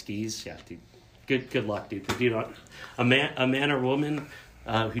friends on skis, dude. Good luck, dude. Dude, a man or woman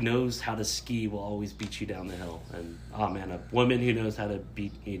who knows how to ski will always beat you down the hill, and a woman who knows how to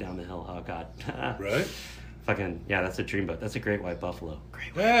beat me down the hill, oh god. Right? Fucking that's a dreamboat. That's a great white buffalo.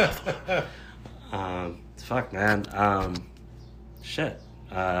 Great white buffalo. Fuck, man. Shit.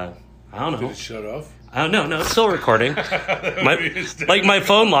 I don't know. Did it shut off? No, it's still recording. My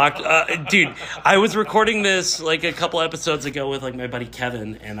phone locked. Dude, I was recording this like a couple episodes ago with like my buddy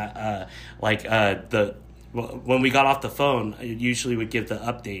Kevin, and when we got off the phone, I usually would give the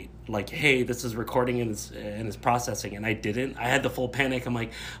update like, hey, this is recording and it's processing, and I didn't. I had the full panic. I'm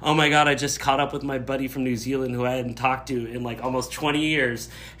like, oh my god, I just caught up with my buddy from New Zealand who I hadn't talked to in like almost 20 years,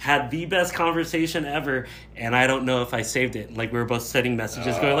 had the best conversation ever, and I don't know if I saved it. Like, we were both sending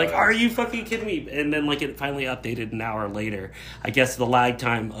messages going like, are you fucking kidding me? And then like it finally updated an hour later. I guess the lag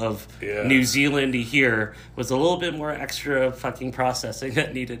time of New Zealand to here was a little bit more extra fucking processing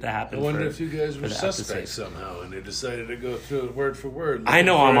that needed to happen. I wonder if you guys were suspects somehow and they decided to go through it word for word. I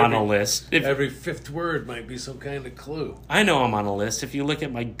know I'm on a list. Every fifth word might be some kind of clue. I know I'm on a list. If you look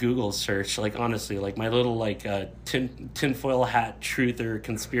at my Google search, like honestly, like my little like tinfoil hat truther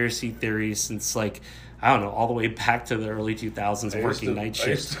conspiracy theories since like, I don't know, all the way back to the early 2000s working night shift.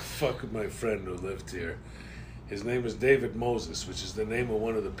 I used to fuck with my friend who lived here. His name was David Moses, which is the name of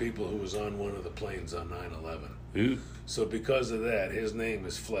one of the people who was on one of the planes on 9/11. Ooh. So because of that, his name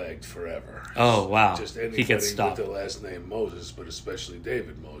is flagged forever. Oh, wow. Just He anybody gets stopped. with the last name Moses, but especially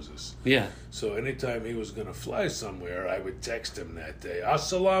David Moses. Yeah. So anytime he was going to fly somewhere, I would text him that day.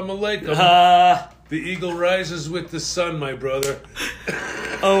 Assalamu alaikum. The eagle rises with the sun, my brother.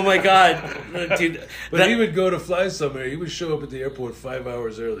 Oh my God, dude! But he would go to fly somewhere. He would show up at the airport 5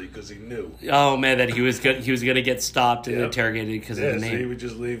 hours early because he knew. Oh man, that he was going to get stopped and interrogated because of the name. So he would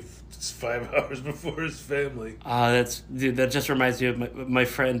just leave 5 hours before his family. That just reminds me of my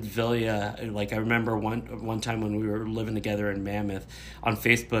friend Vilya. Like I remember one time when we were living together in Mammoth on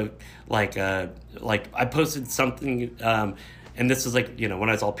Facebook. Like I posted something. And this is like, when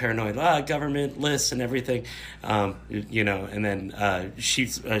I was all paranoid, government lists and everything, and then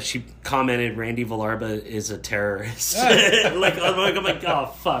she commented, Randy Villarba is a terrorist. I'm like, oh,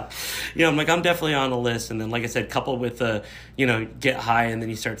 fuck. I'm like, I'm definitely on a list. And then, like I said, coupled with, get high, and then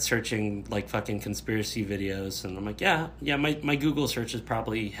you start searching, like, fucking conspiracy videos. And I'm like, yeah, my Google searches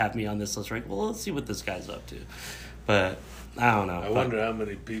probably have me on this list, right? Well, let's see what this guy's up to. But I don't know. I wonder how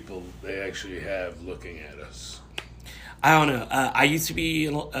many people they actually have looking at us. I don't know. I used to be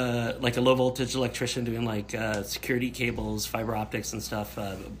like a low voltage electrician doing like security cables, fiber optics and stuff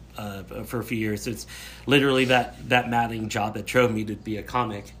for a few years. It's literally that maddening job that drove me to be a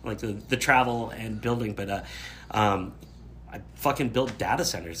comic, like the travel and building. But I fucking built data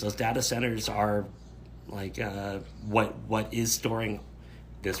centers. Those data centers are like what is storing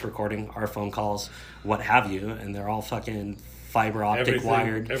this recording, our phone calls, what have you, and they're all fucking fiber optic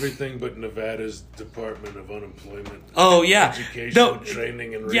wired. Everything but Nevada's Department of Unemployment. Oh yeah, Education,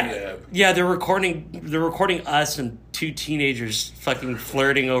 Training, and Rehab. Yeah, they're recording us and two teenagers fucking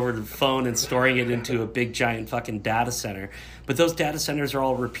flirting over the phone and storing it into a big giant fucking data center. But those data centers are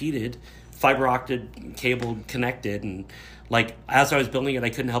all repeated, fiber optic cable connected, and like as I was building it, I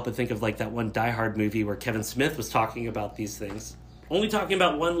couldn't help but think of like that one Die Hard movie where Kevin Smith was talking about these things. Only talking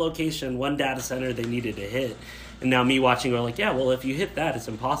about one location, one data center they needed to hit. And now me watching, we're like, yeah, well, if you hit that, it's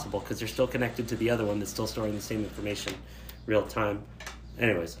impossible because they're still connected to the other one that's still storing the same information real time.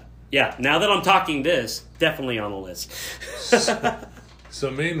 Anyways, yeah, now that I'm talking this, definitely on the list. So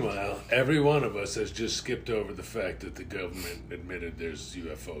meanwhile, every one of us has just skipped over the fact that the government admitted there's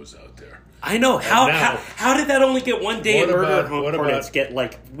UFOs out there. I know. How did that only get one day and murder reports get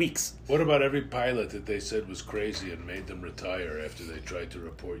like weeks? What about every pilot that they said was crazy and made them retire after they tried to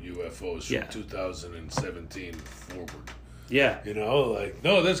report UFOs from 2017 forward? Yeah. Like,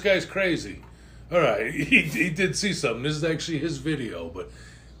 no, this guy's crazy. All right, he did see something. This is actually his video, but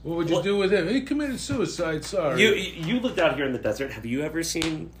what would you do with him? He committed suicide, sorry. You lived out here in the desert. Have you ever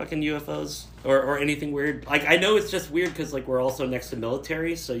seen fucking UFOs? Or anything weird? Like, I know it's just weird because, like, we're also next to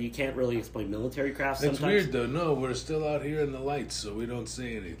military, so you can't really explain military craft sometimes. It's weird, though. No, we're still out here in the lights, so we don't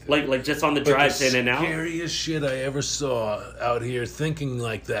see anything. Like just on the drives in and out? The scariest shit I ever saw out here thinking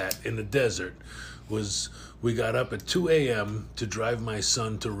like that in the desert was we got up at 2 a.m. to drive my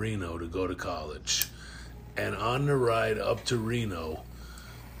son to Reno to go to college. And on the ride up to Reno,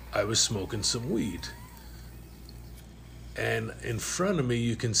 I was smoking some weed. And in front of me,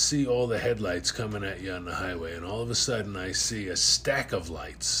 you can see all the headlights coming at you on the highway. And all of a sudden, I see a stack of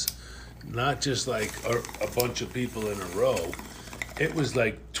lights. Not just like a bunch of people in a row. It was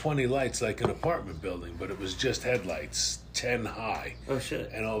like 20 lights like an apartment building, but it was just headlights, 10 high. Oh,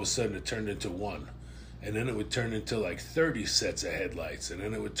 shit. And all of a sudden, it turned into one. And then it would turn into like 30 sets of headlights, and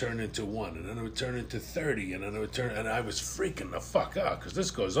then it would turn into one, and then it would turn into 30, and then it would turn, and I was freaking the fuck out, because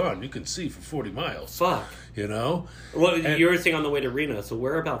this goes on, you can see for 40 miles. Fuck. Well, you were saying on the way to Reno, so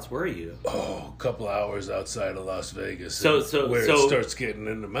whereabouts were you? Oh, a couple hours outside of Las Vegas, where it starts getting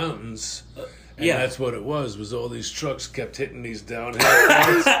in the mountains. And that's what it was all these trucks kept hitting these downhill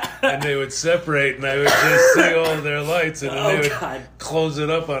points, and they would separate, and I would just see all their lights, and then they would close it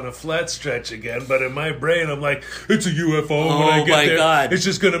up on a flat stretch again. But in my brain, I'm like, it's a UFO when I get there. God. It's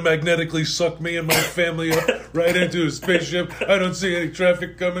just going to magnetically suck me and my family up right into a spaceship. I don't see any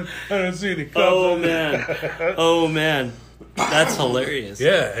traffic coming. I don't see any cops. Oh, man. That's hilarious.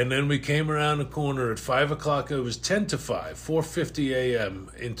 Yeah, and then we came around the corner at 5 o'clock. It was 10 to 5, 4:50 a.m.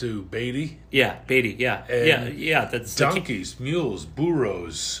 into Beatty. Yeah, Beatty, yeah. Yeah. That's donkeys, mules,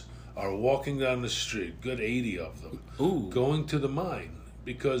 burros are walking down the street, good 80 of them, going to the mine.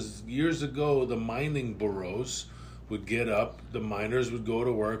 Because years ago, the mining burros would get up, the miners would go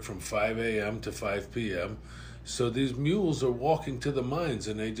to work from 5 a.m. to 5 p.m., so these mules are walking to the mines,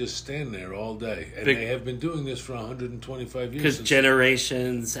 and they just stand there all day. And they have been doing this for 125 years. Because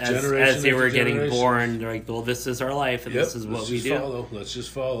generations, as they were getting born, they're like, well, this is our life, and this is what we do. Let's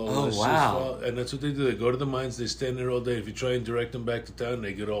just follow. Oh, wow. And that's what they do. They go to the mines, they stand there all day. If you try and direct them back to town,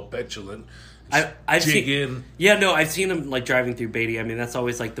 they get all petulant I've Dig seen, in. Yeah, no, I've seen him like driving through Beatty. I mean, that's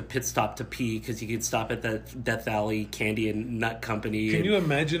always like the pit stop to pee because you could stop at the Death Valley Candy and Nut Company. Can you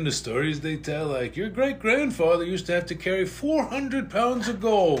imagine the stories they tell? Like, your great-grandfather used to have to carry 400 pounds of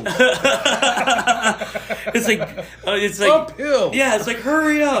gold. It's like uphill. Yeah, it's like,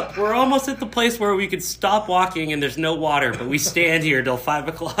 hurry up. We're almost at the place where we could stop walking and there's no water, but we stand here till 5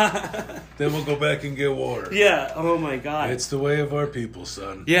 o'clock. Then we'll go back and get water. Yeah. Oh my God. It's the way of our people,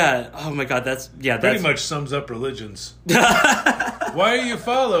 son. Yeah. Oh my God. That's pretty much sums up religions. Why are you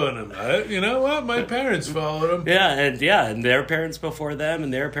following them? You know what? My parents followed them. Yeah, and their parents before them,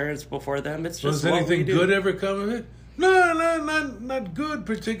 and their parents before them. It's just Was what anything we do. good ever come of it? No, not good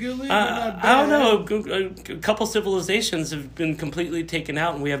particularly. Not bad. I don't know. A couple civilizations have been completely taken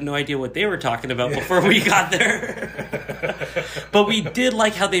out, and we have no idea what they were talking about before we got there. But we did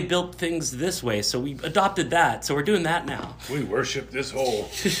like how they built things this way, so we adopted that. So we're doing that now. We worship this hole.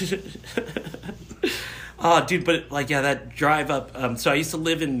 Oh, dude, but like, yeah, that drive up. So I used to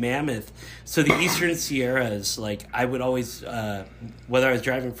live in Mammoth. So the Eastern Sierras, like, I would always, whether I was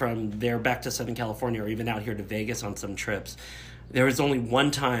driving from there back to Southern California or even out here to Vegas on some trips, there was only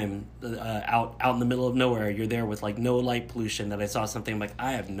one time out in the middle of nowhere, you're there with like no light pollution, that I saw something. I'm like,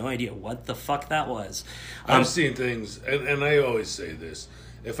 I have no idea what the fuck that was. I've seen things, and I always say this: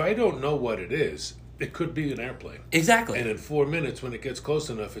 if I don't know what it is, it could be an airplane. Exactly. And in 4 minutes, when it gets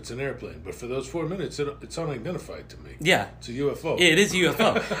close enough, it's an airplane. But for those 4 minutes, it's unidentified to me. Yeah. It's a UFO. It is a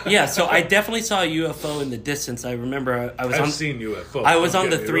UFO. Yeah, so I definitely saw a UFO in the distance. I remember I've seen UFOs. I was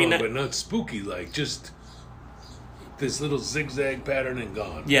on the but not spooky, like just this little zigzag pattern and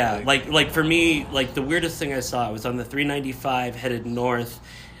gone. Yeah, like for me, like the weirdest thing I saw, I was on the 395 headed north.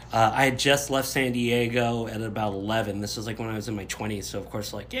 I had just left San Diego at about 11. This was like when I was in my 20s, so of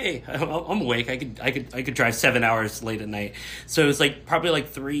course, like, hey, I'm awake. I could drive 7 hours late at night. So it was like probably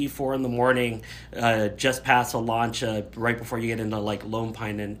like 3-4 in the morning, just past Alancha, right before you get into like Lone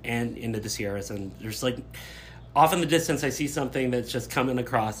Pine and into the Sierras, and there's like, off in the distance, I see something that's just coming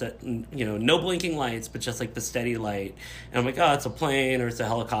across it. You know, no blinking lights, but just like the steady light. And I'm like, oh, it's a plane or it's a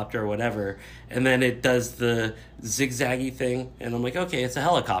helicopter or whatever. And then it does the zigzaggy thing. And I'm like, okay, it's a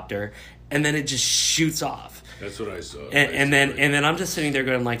helicopter. And then it just shoots off. That's what I saw. And then I'm just sitting there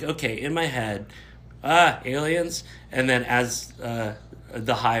going like, okay, in my head, aliens. And then as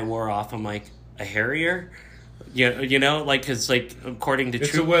the high wore off, I'm like, a Harrier? You know, like, because like according to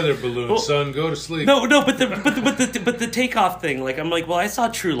it's a weather balloon, son. Go to sleep. No, but the takeoff thing. Like, I'm like, well, I saw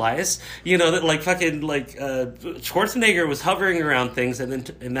True Lies. You know that like fucking like Schwarzenegger was hovering around things, and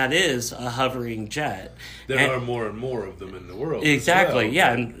that is a hovering jet. There are more and more of them in the world. Exactly. Well.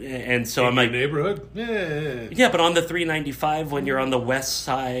 Yeah, and so in I'm like, neighborhood. Yeah, but on the 395, when you're on the west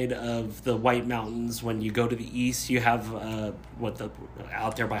side of the White Mountains, when you go to the east, you have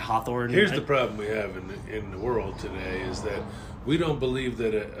out there by Hawthorne. Here's the problem we have in the world today is that we don't believe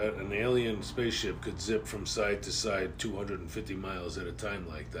that an alien spaceship could zip from side to side 250 miles at a time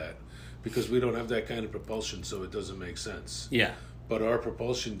like that, because we don't have that kind of propulsion, so it doesn't make sense. Yeah. But our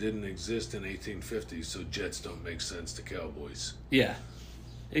propulsion didn't exist in 1850, so jets don't make sense to cowboys. Yeah.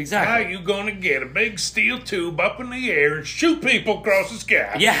 Exactly. How you gonna get a big steel tube up in the air and shoot people across the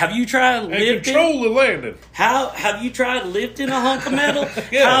sky? Yeah, have you tried lifting? And control the landing. How have you tried lifting a hunk of metal?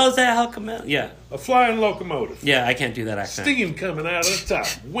 Yeah. How's that hunk of metal? Yeah. A flying locomotive. Yeah, I can't do that accent. Steam coming out of the top.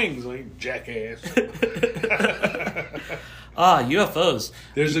 Wings on you, jackass. UFOs.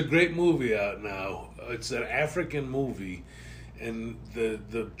 There's a great movie out now. It's an African movie, and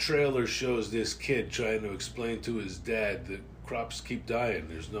the trailer shows this kid trying to explain to his dad that crops keep dying.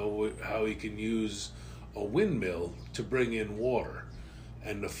 There's no way how he can use a windmill to bring in water.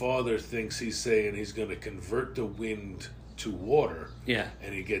 And the father thinks he's saying he's going to convert the wind to water. Yeah.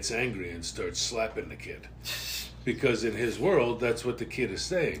 And he gets angry and starts slapping the kid. Because in his world, that's what the kid is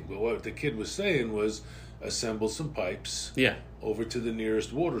saying. But what the kid was saying was, assemble some pipes over to the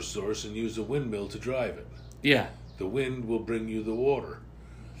nearest water source and use a windmill to drive it. Yeah. The wind will bring you the water.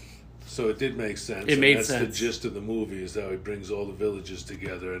 So it did make sense. It made sense. sense. The gist of the movie is how he brings all the villages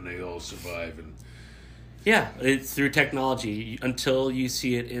together and they all survive. And yeah, it's through technology. Until you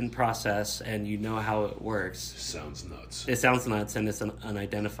see it in process and you know how it works. It sounds nuts. It sounds nuts and it's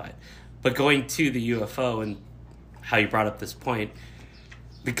unidentified. But going to the UFO and how you brought up this point,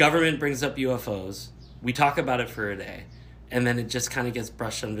 the government brings up UFOs. We talk about it for a day. And then it just kind of gets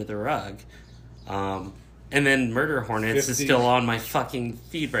brushed under the rug. And then Murder Hornets is still on my fucking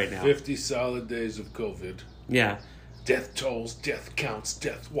feed right now. 50 solid days of COVID. Yeah. Death tolls, death counts,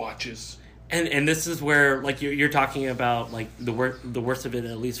 death watches. And this is where, like, you're talking about, like, the worst of it,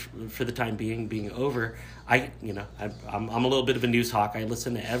 at least for the time being over. I'm a little bit of a news hawk. I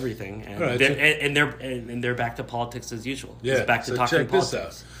listen to everything, and Right, they're back to politics as usual. Yeah, It's back to talking check politics.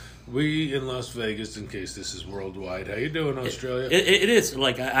 this out. We in Las Vegas, in case this is worldwide. How you doing, Australia? It is.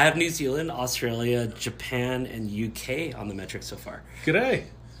 Like, I have New Zealand, Australia, Japan, and UK on the metric so far. G'day.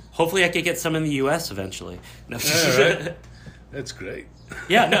 Hopefully I could get some in the US eventually. No. All right. That's great.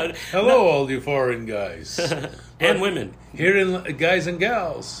 Yeah, no. Hello, all you foreign guys. And women. Here in guys and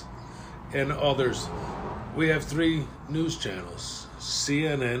gals and others, we have 3 news channels: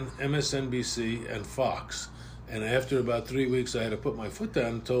 CNN, MSNBC, and Fox. And after about 3 weeks, I had to put my foot down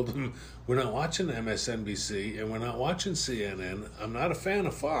and told them, we're not watching MSNBC and we're not watching CNN. I'm not a fan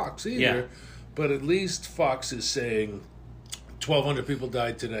of Fox either, Yeah. but at least Fox is saying 1,200 people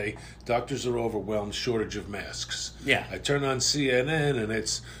died today. Doctors are overwhelmed. Shortage of masks. Yeah. I turn on CNN and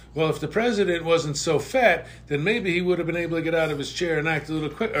it's, well, if the president wasn't so fat, then maybe he would have been able to get out of his chair and act a little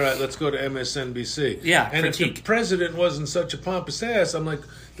quick. All right, let's go to MSNBC. Yeah, and if critique. the president wasn't such a pompous ass, I'm like,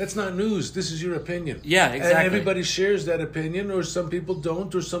 that's not news. This is your opinion. Yeah, exactly. And everybody shares that opinion, or some people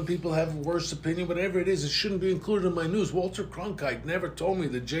don't, or some people have a worse opinion. Whatever it is, it shouldn't be included in my news. Walter Cronkite never told me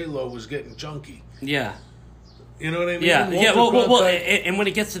that J-Lo was getting chunky. Yeah. You know what I mean? Yeah, yeah. Walter Well, Cronkite- and when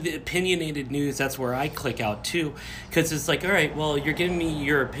it gets to the opinionated news, that's where I click out too, because it's like, all right, well, you're giving me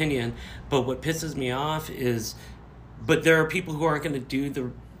your opinion, but what pisses me off is, but there are people who aren't going to do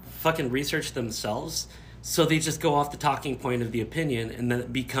the fucking research themselves, so they just go off the talking point of the opinion, and then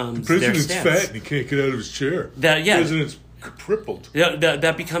it becomes the their president's stance. fat and he can't get out of his chair. Yeah. The president's crippled. Yeah,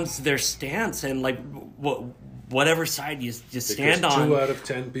 that becomes their stance, and like whatever side you stand Because on. 2 out of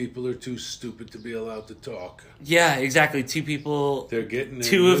 10 people are too stupid to be allowed to talk. Yeah, exactly. 2 people. They're getting their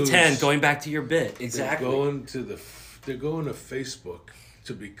 2 of news. 10. Going back to your bit, exactly. They're going to Facebook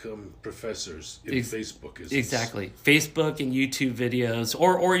to become professors in Facebook. Exactly. Facebook and YouTube videos,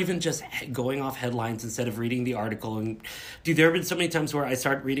 or even just going off headlines instead of reading the article. And dude, there have been so many times where I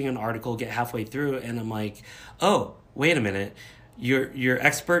start reading an article, get halfway through, and I'm like, oh, wait a minute. Your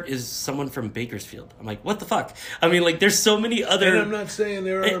expert is someone from Bakersfield. I'm like, what the fuck? I mean, like, there's so many other... And I'm not saying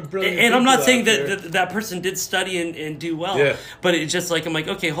there aren't brilliant And I'm not people saying out that person did study and do well. Yeah. But it's just like, I'm like,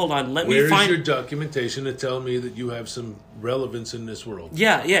 okay, hold on. Let me Where's find... your documentation to tell me that you have some relevance in this world?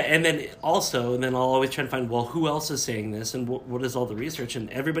 Yeah. And then also, and then I'll always try to find, well, who else is saying this, and what is all the research? And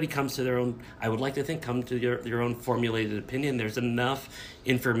everybody comes to their own, I would like to think, come to your own formulated opinion. There's enough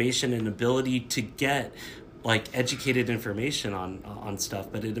information and ability to get like educated information on stuff,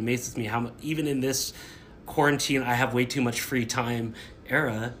 but it amazes me how even in this quarantine, I have way too much free time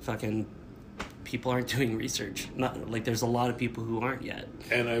era, fucking people aren't doing research. Not like there's a lot of people who aren't yet.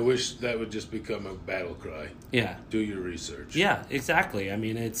 And I wish that would just become a battle cry. Yeah. Do your research. Yeah, exactly. I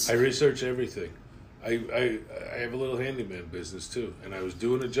mean, I research everything. I have a little handyman business too, and I was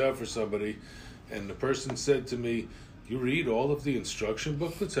doing a job for somebody, and the person said to me, "You read all of the instruction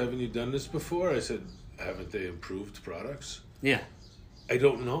booklets? Haven't you done this before?" I said, haven't they improved products? Yeah. I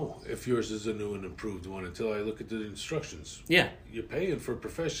don't know if yours is a new and improved one until I look at the instructions. Yeah. You're paying for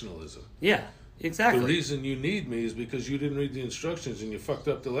professionalism. Yeah, exactly. The reason you need me is because you didn't read the instructions and you fucked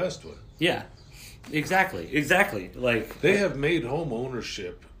up the last one. Yeah, exactly. Like, they have made home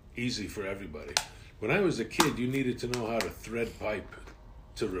ownership easy for everybody. When I was a kid, you needed to know how to thread pipe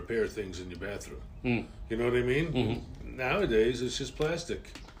to repair things in your bathroom. You know what I mean? Mm-hmm. Nowadays, it's just plastic.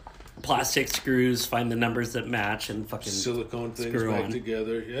 Plastic screws, find the numbers that match, and fucking silicone things screw back on.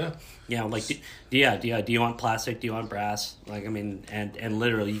 Together. Yeah, like, do you want plastic? Do you want brass? Like, I mean, and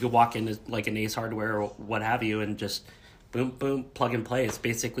literally, you could walk into like an Ace Hardware or what have you, and just boom, plug and play. It's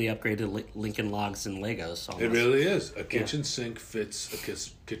basically upgraded Lincoln Logs and Legos. Almost. It really is. A kitchen sink fits a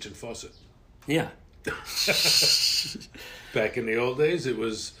kitchen faucet. Yeah. Back in the old days, it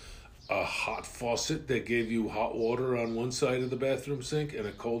was a hot faucet that gave you hot water on one side of the bathroom sink and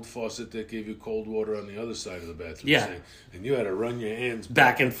a cold faucet that gave you cold water on the other side of the bathroom sink. And you had to run your hands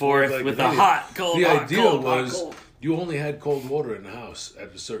back and forth like with the hot, cold, the hot, idea cold, was hot, cold. You only had cold water in the house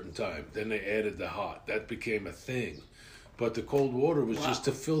at a certain time. Then they added the hot. That became a thing. But the cold water was just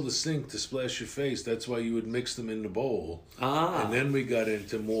to fill the sink, to splash your face. That's why you would mix them in the bowl. And then we got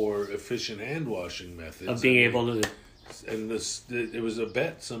into more efficient hand washing methods. Of being able to... And it was a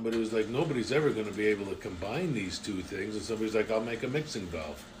bet. Somebody was like, nobody's ever going to be able to combine these two things. And somebody's like, I'll make a mixing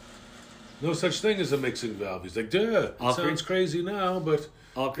valve. No such thing as a mixing valve. He's like, duh, it sounds crazy now, but...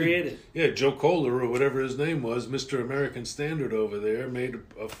 I'll create it. Yeah, Joe Kohler, or whatever his name was, Mr. American Standard over there, made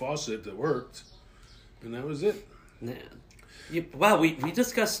a faucet that worked. And that was it. Yeah. Wow, we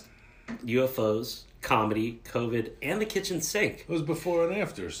discussed UFOs, comedy, COVID, and the kitchen sink. It was before and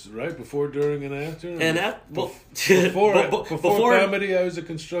after, right? Before, during, and after? Before comedy, I was a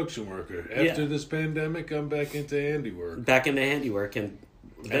construction worker. After this pandemic, I'm back into handiwork. Back into handiwork, and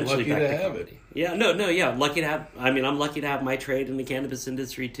eventually lucky back to have comedy. Yeah, I'm lucky to have. I mean, I'm lucky to have my trade in the cannabis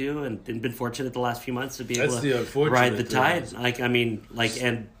industry too, and been fortunate the last few months to be able to ride the tide.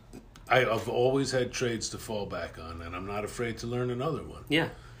 And I've always had trades to fall back on, and I'm not afraid to learn another one. Yeah,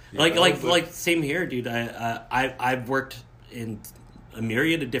 like same here, dude. I've worked in a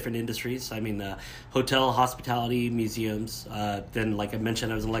myriad of different industries. I mean, hotel, hospitality, museums. Then, like I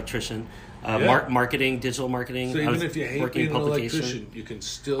mentioned, I was an electrician. Marketing, digital marketing. So even if you hate being an electrician, you can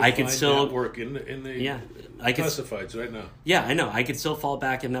still find work in the classifieds right now. Yeah, I know. I could still fall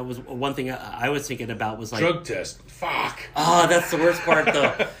back, and that was one thing I was thinking about was like drug test. Fuck. Oh, that's the worst part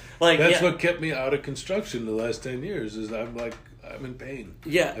though. That's what kept me out of construction the last 10 years. Is I'm in pain.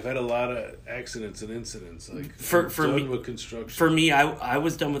 Yeah, I've had a lot of accidents and incidents. For me, with construction. For me, I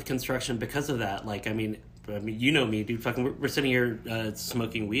was done with construction because of that. I mean, you know me, dude. Fucking, we're sitting here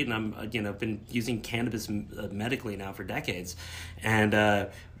smoking weed, and I'm, been using cannabis medically now for decades, and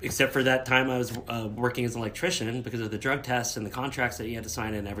except for that time I was working as an electrician because of the drug tests and the contracts that you had to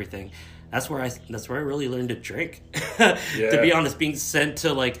sign and everything. That's where I really learned to drink. To be honest, being sent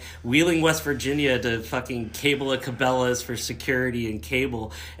to Wheeling, West Virginia to fucking cable a Cabela's for security and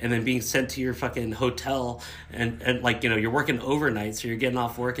cable, and then being sent to your fucking hotel and you're working overnight, so you're getting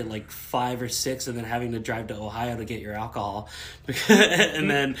off work at 5 or 6, and then having to drive to Ohio to get your alcohol, and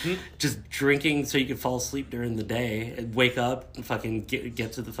then just drinking so you could fall asleep during the day and wake up and fucking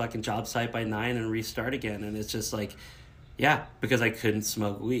get to the fucking job site by 9 and restart again, and it's just yeah, because I couldn't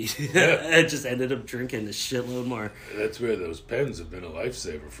smoke weed. I just ended up drinking a shitload more. That's where those pens have been a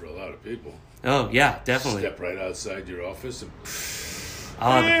lifesaver for a lot of people. Oh, yeah, definitely. Step right outside your office and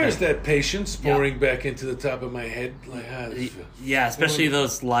there's that patience pouring back into the top of my head. Yeah, especially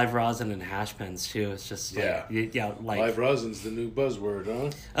those live rosin and hash pens, too. It's just live rosin's the new buzzword,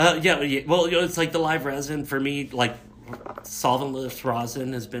 huh? Yeah. Well, it's the live resin for me, solventless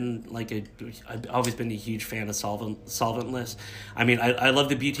rosin has been I've always been a huge fan of solventless. I mean, I love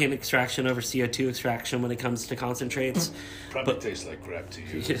the butane extraction over CO2 extraction when it comes to concentrates. Probably tastes like crap to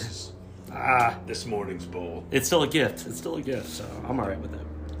you. This morning's bowl. It's still a gift, so I'm alright with it.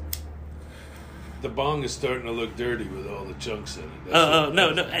 The bong is starting to look dirty with all the chunks in it. No,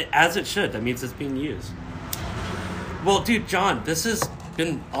 as it should. That means it's being used. Well, dude, John, this has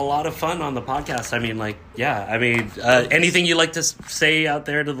been a lot of fun on the podcast. I mean, anything you like to say out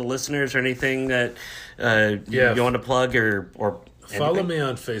there to the listeners, or anything that you want to plug, or follow me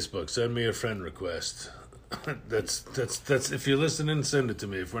on Facebook. Send me a friend request. That's if you're listening, send it to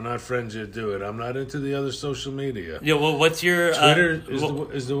me. If we're not friends, you do it. I'm not into the other social media. Yeah, well, what's your Twitter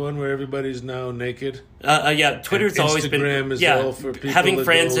is the one where everybody's now naked. Twitter's always been all for people having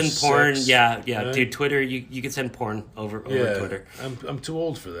friends in porn. Sex, right? Dude, Twitter, you can send porn over Twitter. I'm too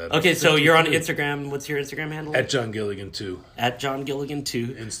old for that. Okay, so you're on Instagram. What's your Instagram handle? At John Gilligan 2. At John Gilligan 2.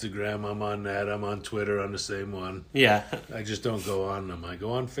 Instagram, I'm on that. I'm on Twitter on the same one. Yeah. I just don't go on them. I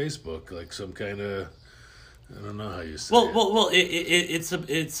go on Facebook, like some kind of. I don't know how you say it. Well, it's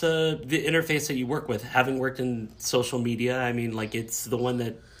the interface that you work with. Having worked in social media, I mean, it's the one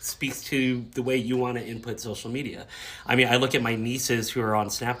that speaks to the way you want to input social media. I mean, I look at my nieces who are on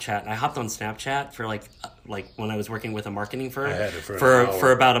Snapchat, and I hopped on Snapchat for like when I was working with a marketing firm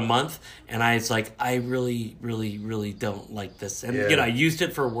for about a month, and I was like, I really, really, really don't like this. And I used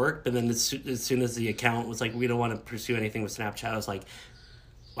it for work, but then as soon as the account was like, we don't want to pursue anything with Snapchat, I was like,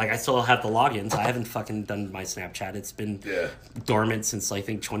 I still have the logins. I haven't fucking done my Snapchat. It's been dormant since, I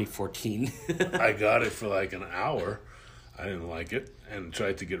think, 2014. I got it for an hour. I didn't like it and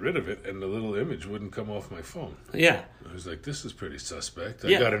tried to get rid of it, and the little image wouldn't come off my phone. Yeah. I was like, this is pretty suspect.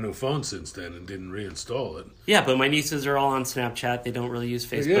 I got a new phone since then and didn't reinstall it. Yeah, but my nieces are all on Snapchat. They don't really use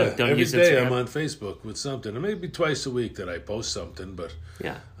Facebook. Every day I'm on Facebook with something. And maybe twice a week that I post something, but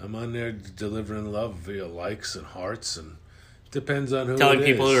I'm on there delivering love via likes and hearts and depends on who telling it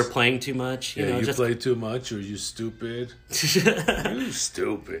people is. who are playing too much. You play too much, or you stupid. You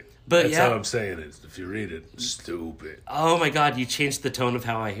stupid. But that's how I'm saying it. If you read it, stupid. Oh my God, you changed the tone of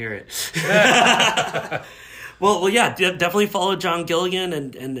how I hear it. Well, definitely follow John Gilligan,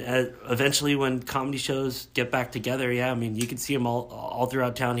 and eventually when comedy shows get back together, I mean, you can see him all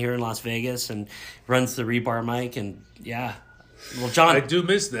throughout town here in Las Vegas, and runs the ReBAR mic, and Well, John, I do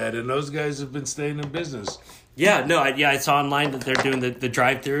miss that, and those guys have been staying in business. I saw online that they're doing the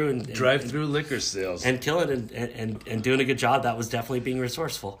drive-through and liquor sales and killing and doing a good job. That was definitely being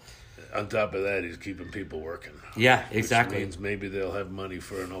resourceful. on top of that, he's keeping people working. Yeah, exactly. Which means maybe they'll have money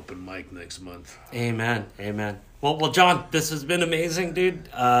for an open mic next month. Amen. Well, John, this has been amazing, dude.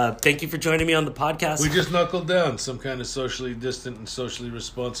 Thank you for joining me on the podcast. We just knuckled down some kind of socially distant and socially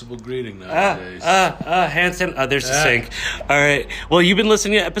responsible greeting nowadays. Hanson. There's the sink. All right. Well, you've been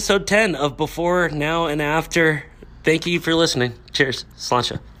listening to episode 10 of Before, Now, and After. Thank you for listening. Cheers.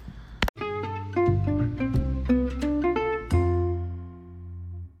 Sláinte.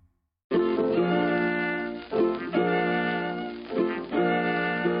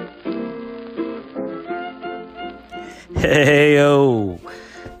 Hey-o.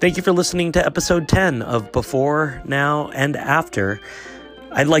 Thank you for listening to episode 10 of Before, Now, and After.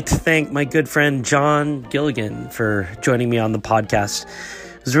 I'd like to thank my good friend John Gilligan for joining me on the podcast.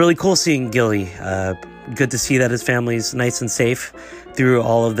 It was really cool seeing Gilly. Good to see that his family's nice and safe through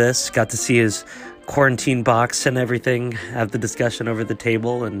all of this. Got to see his quarantine box and everything, have the discussion over the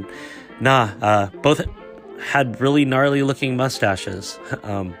table, and both had really gnarly looking mustaches.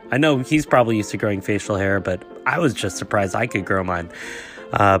 I know he's probably used to growing facial hair, but I was just surprised I could grow mine.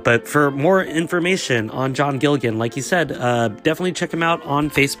 But for more information on John Gilligan, like you said, definitely check him out on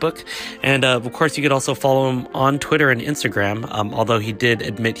Facebook. And of course, you could also follow him on Twitter and Instagram, although he did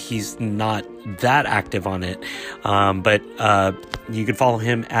admit he's not that active on it. But you could follow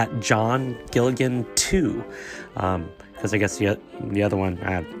him at John Gilligan 2. Because I guess the other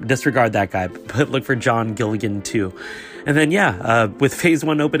one, disregard that guy, but look for John Gilligan 2. And then, with phase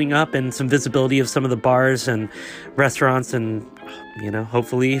 1 opening up and some visibility of some of the bars and restaurants and,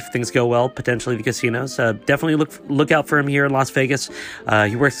 hopefully if things go well, potentially the casinos, definitely look out for him here in Las Vegas.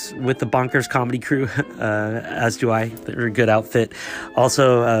 He works with the Bonkerz Comedy crew, as do I. They're a good outfit.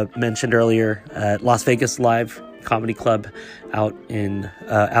 Also mentioned earlier, Las Vegas Live Comedy Club out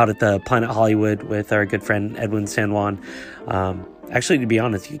at the Planet Hollywood with our good friend Edwin San Juan. Actually, to be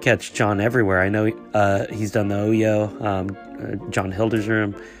honest, you can catch John everywhere. I know he's done the OYO, John Hilder's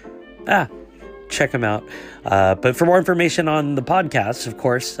room. Check him out. But for more information on the podcast, of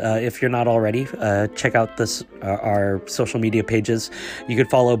course, if you're not already, check out our social media pages. You could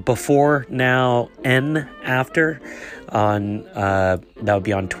follow Before, Now, and After on that would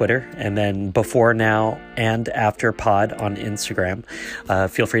be on Twitter, and then Before, Now, and After Pod on Instagram.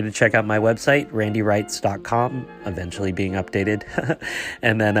 Feel free to check out my website, randywrites.com, eventually being updated.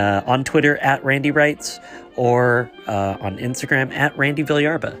 And then on Twitter at randywrites, or on Instagram at Randy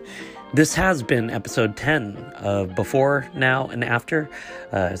Villarba. This has been episode 10 of Before, Now, and After.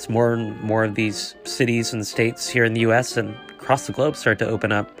 As more and more of these cities and states here in the U.S. and across the globe start to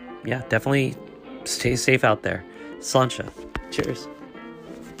open up, definitely stay safe out there. Sláinte. Cheers.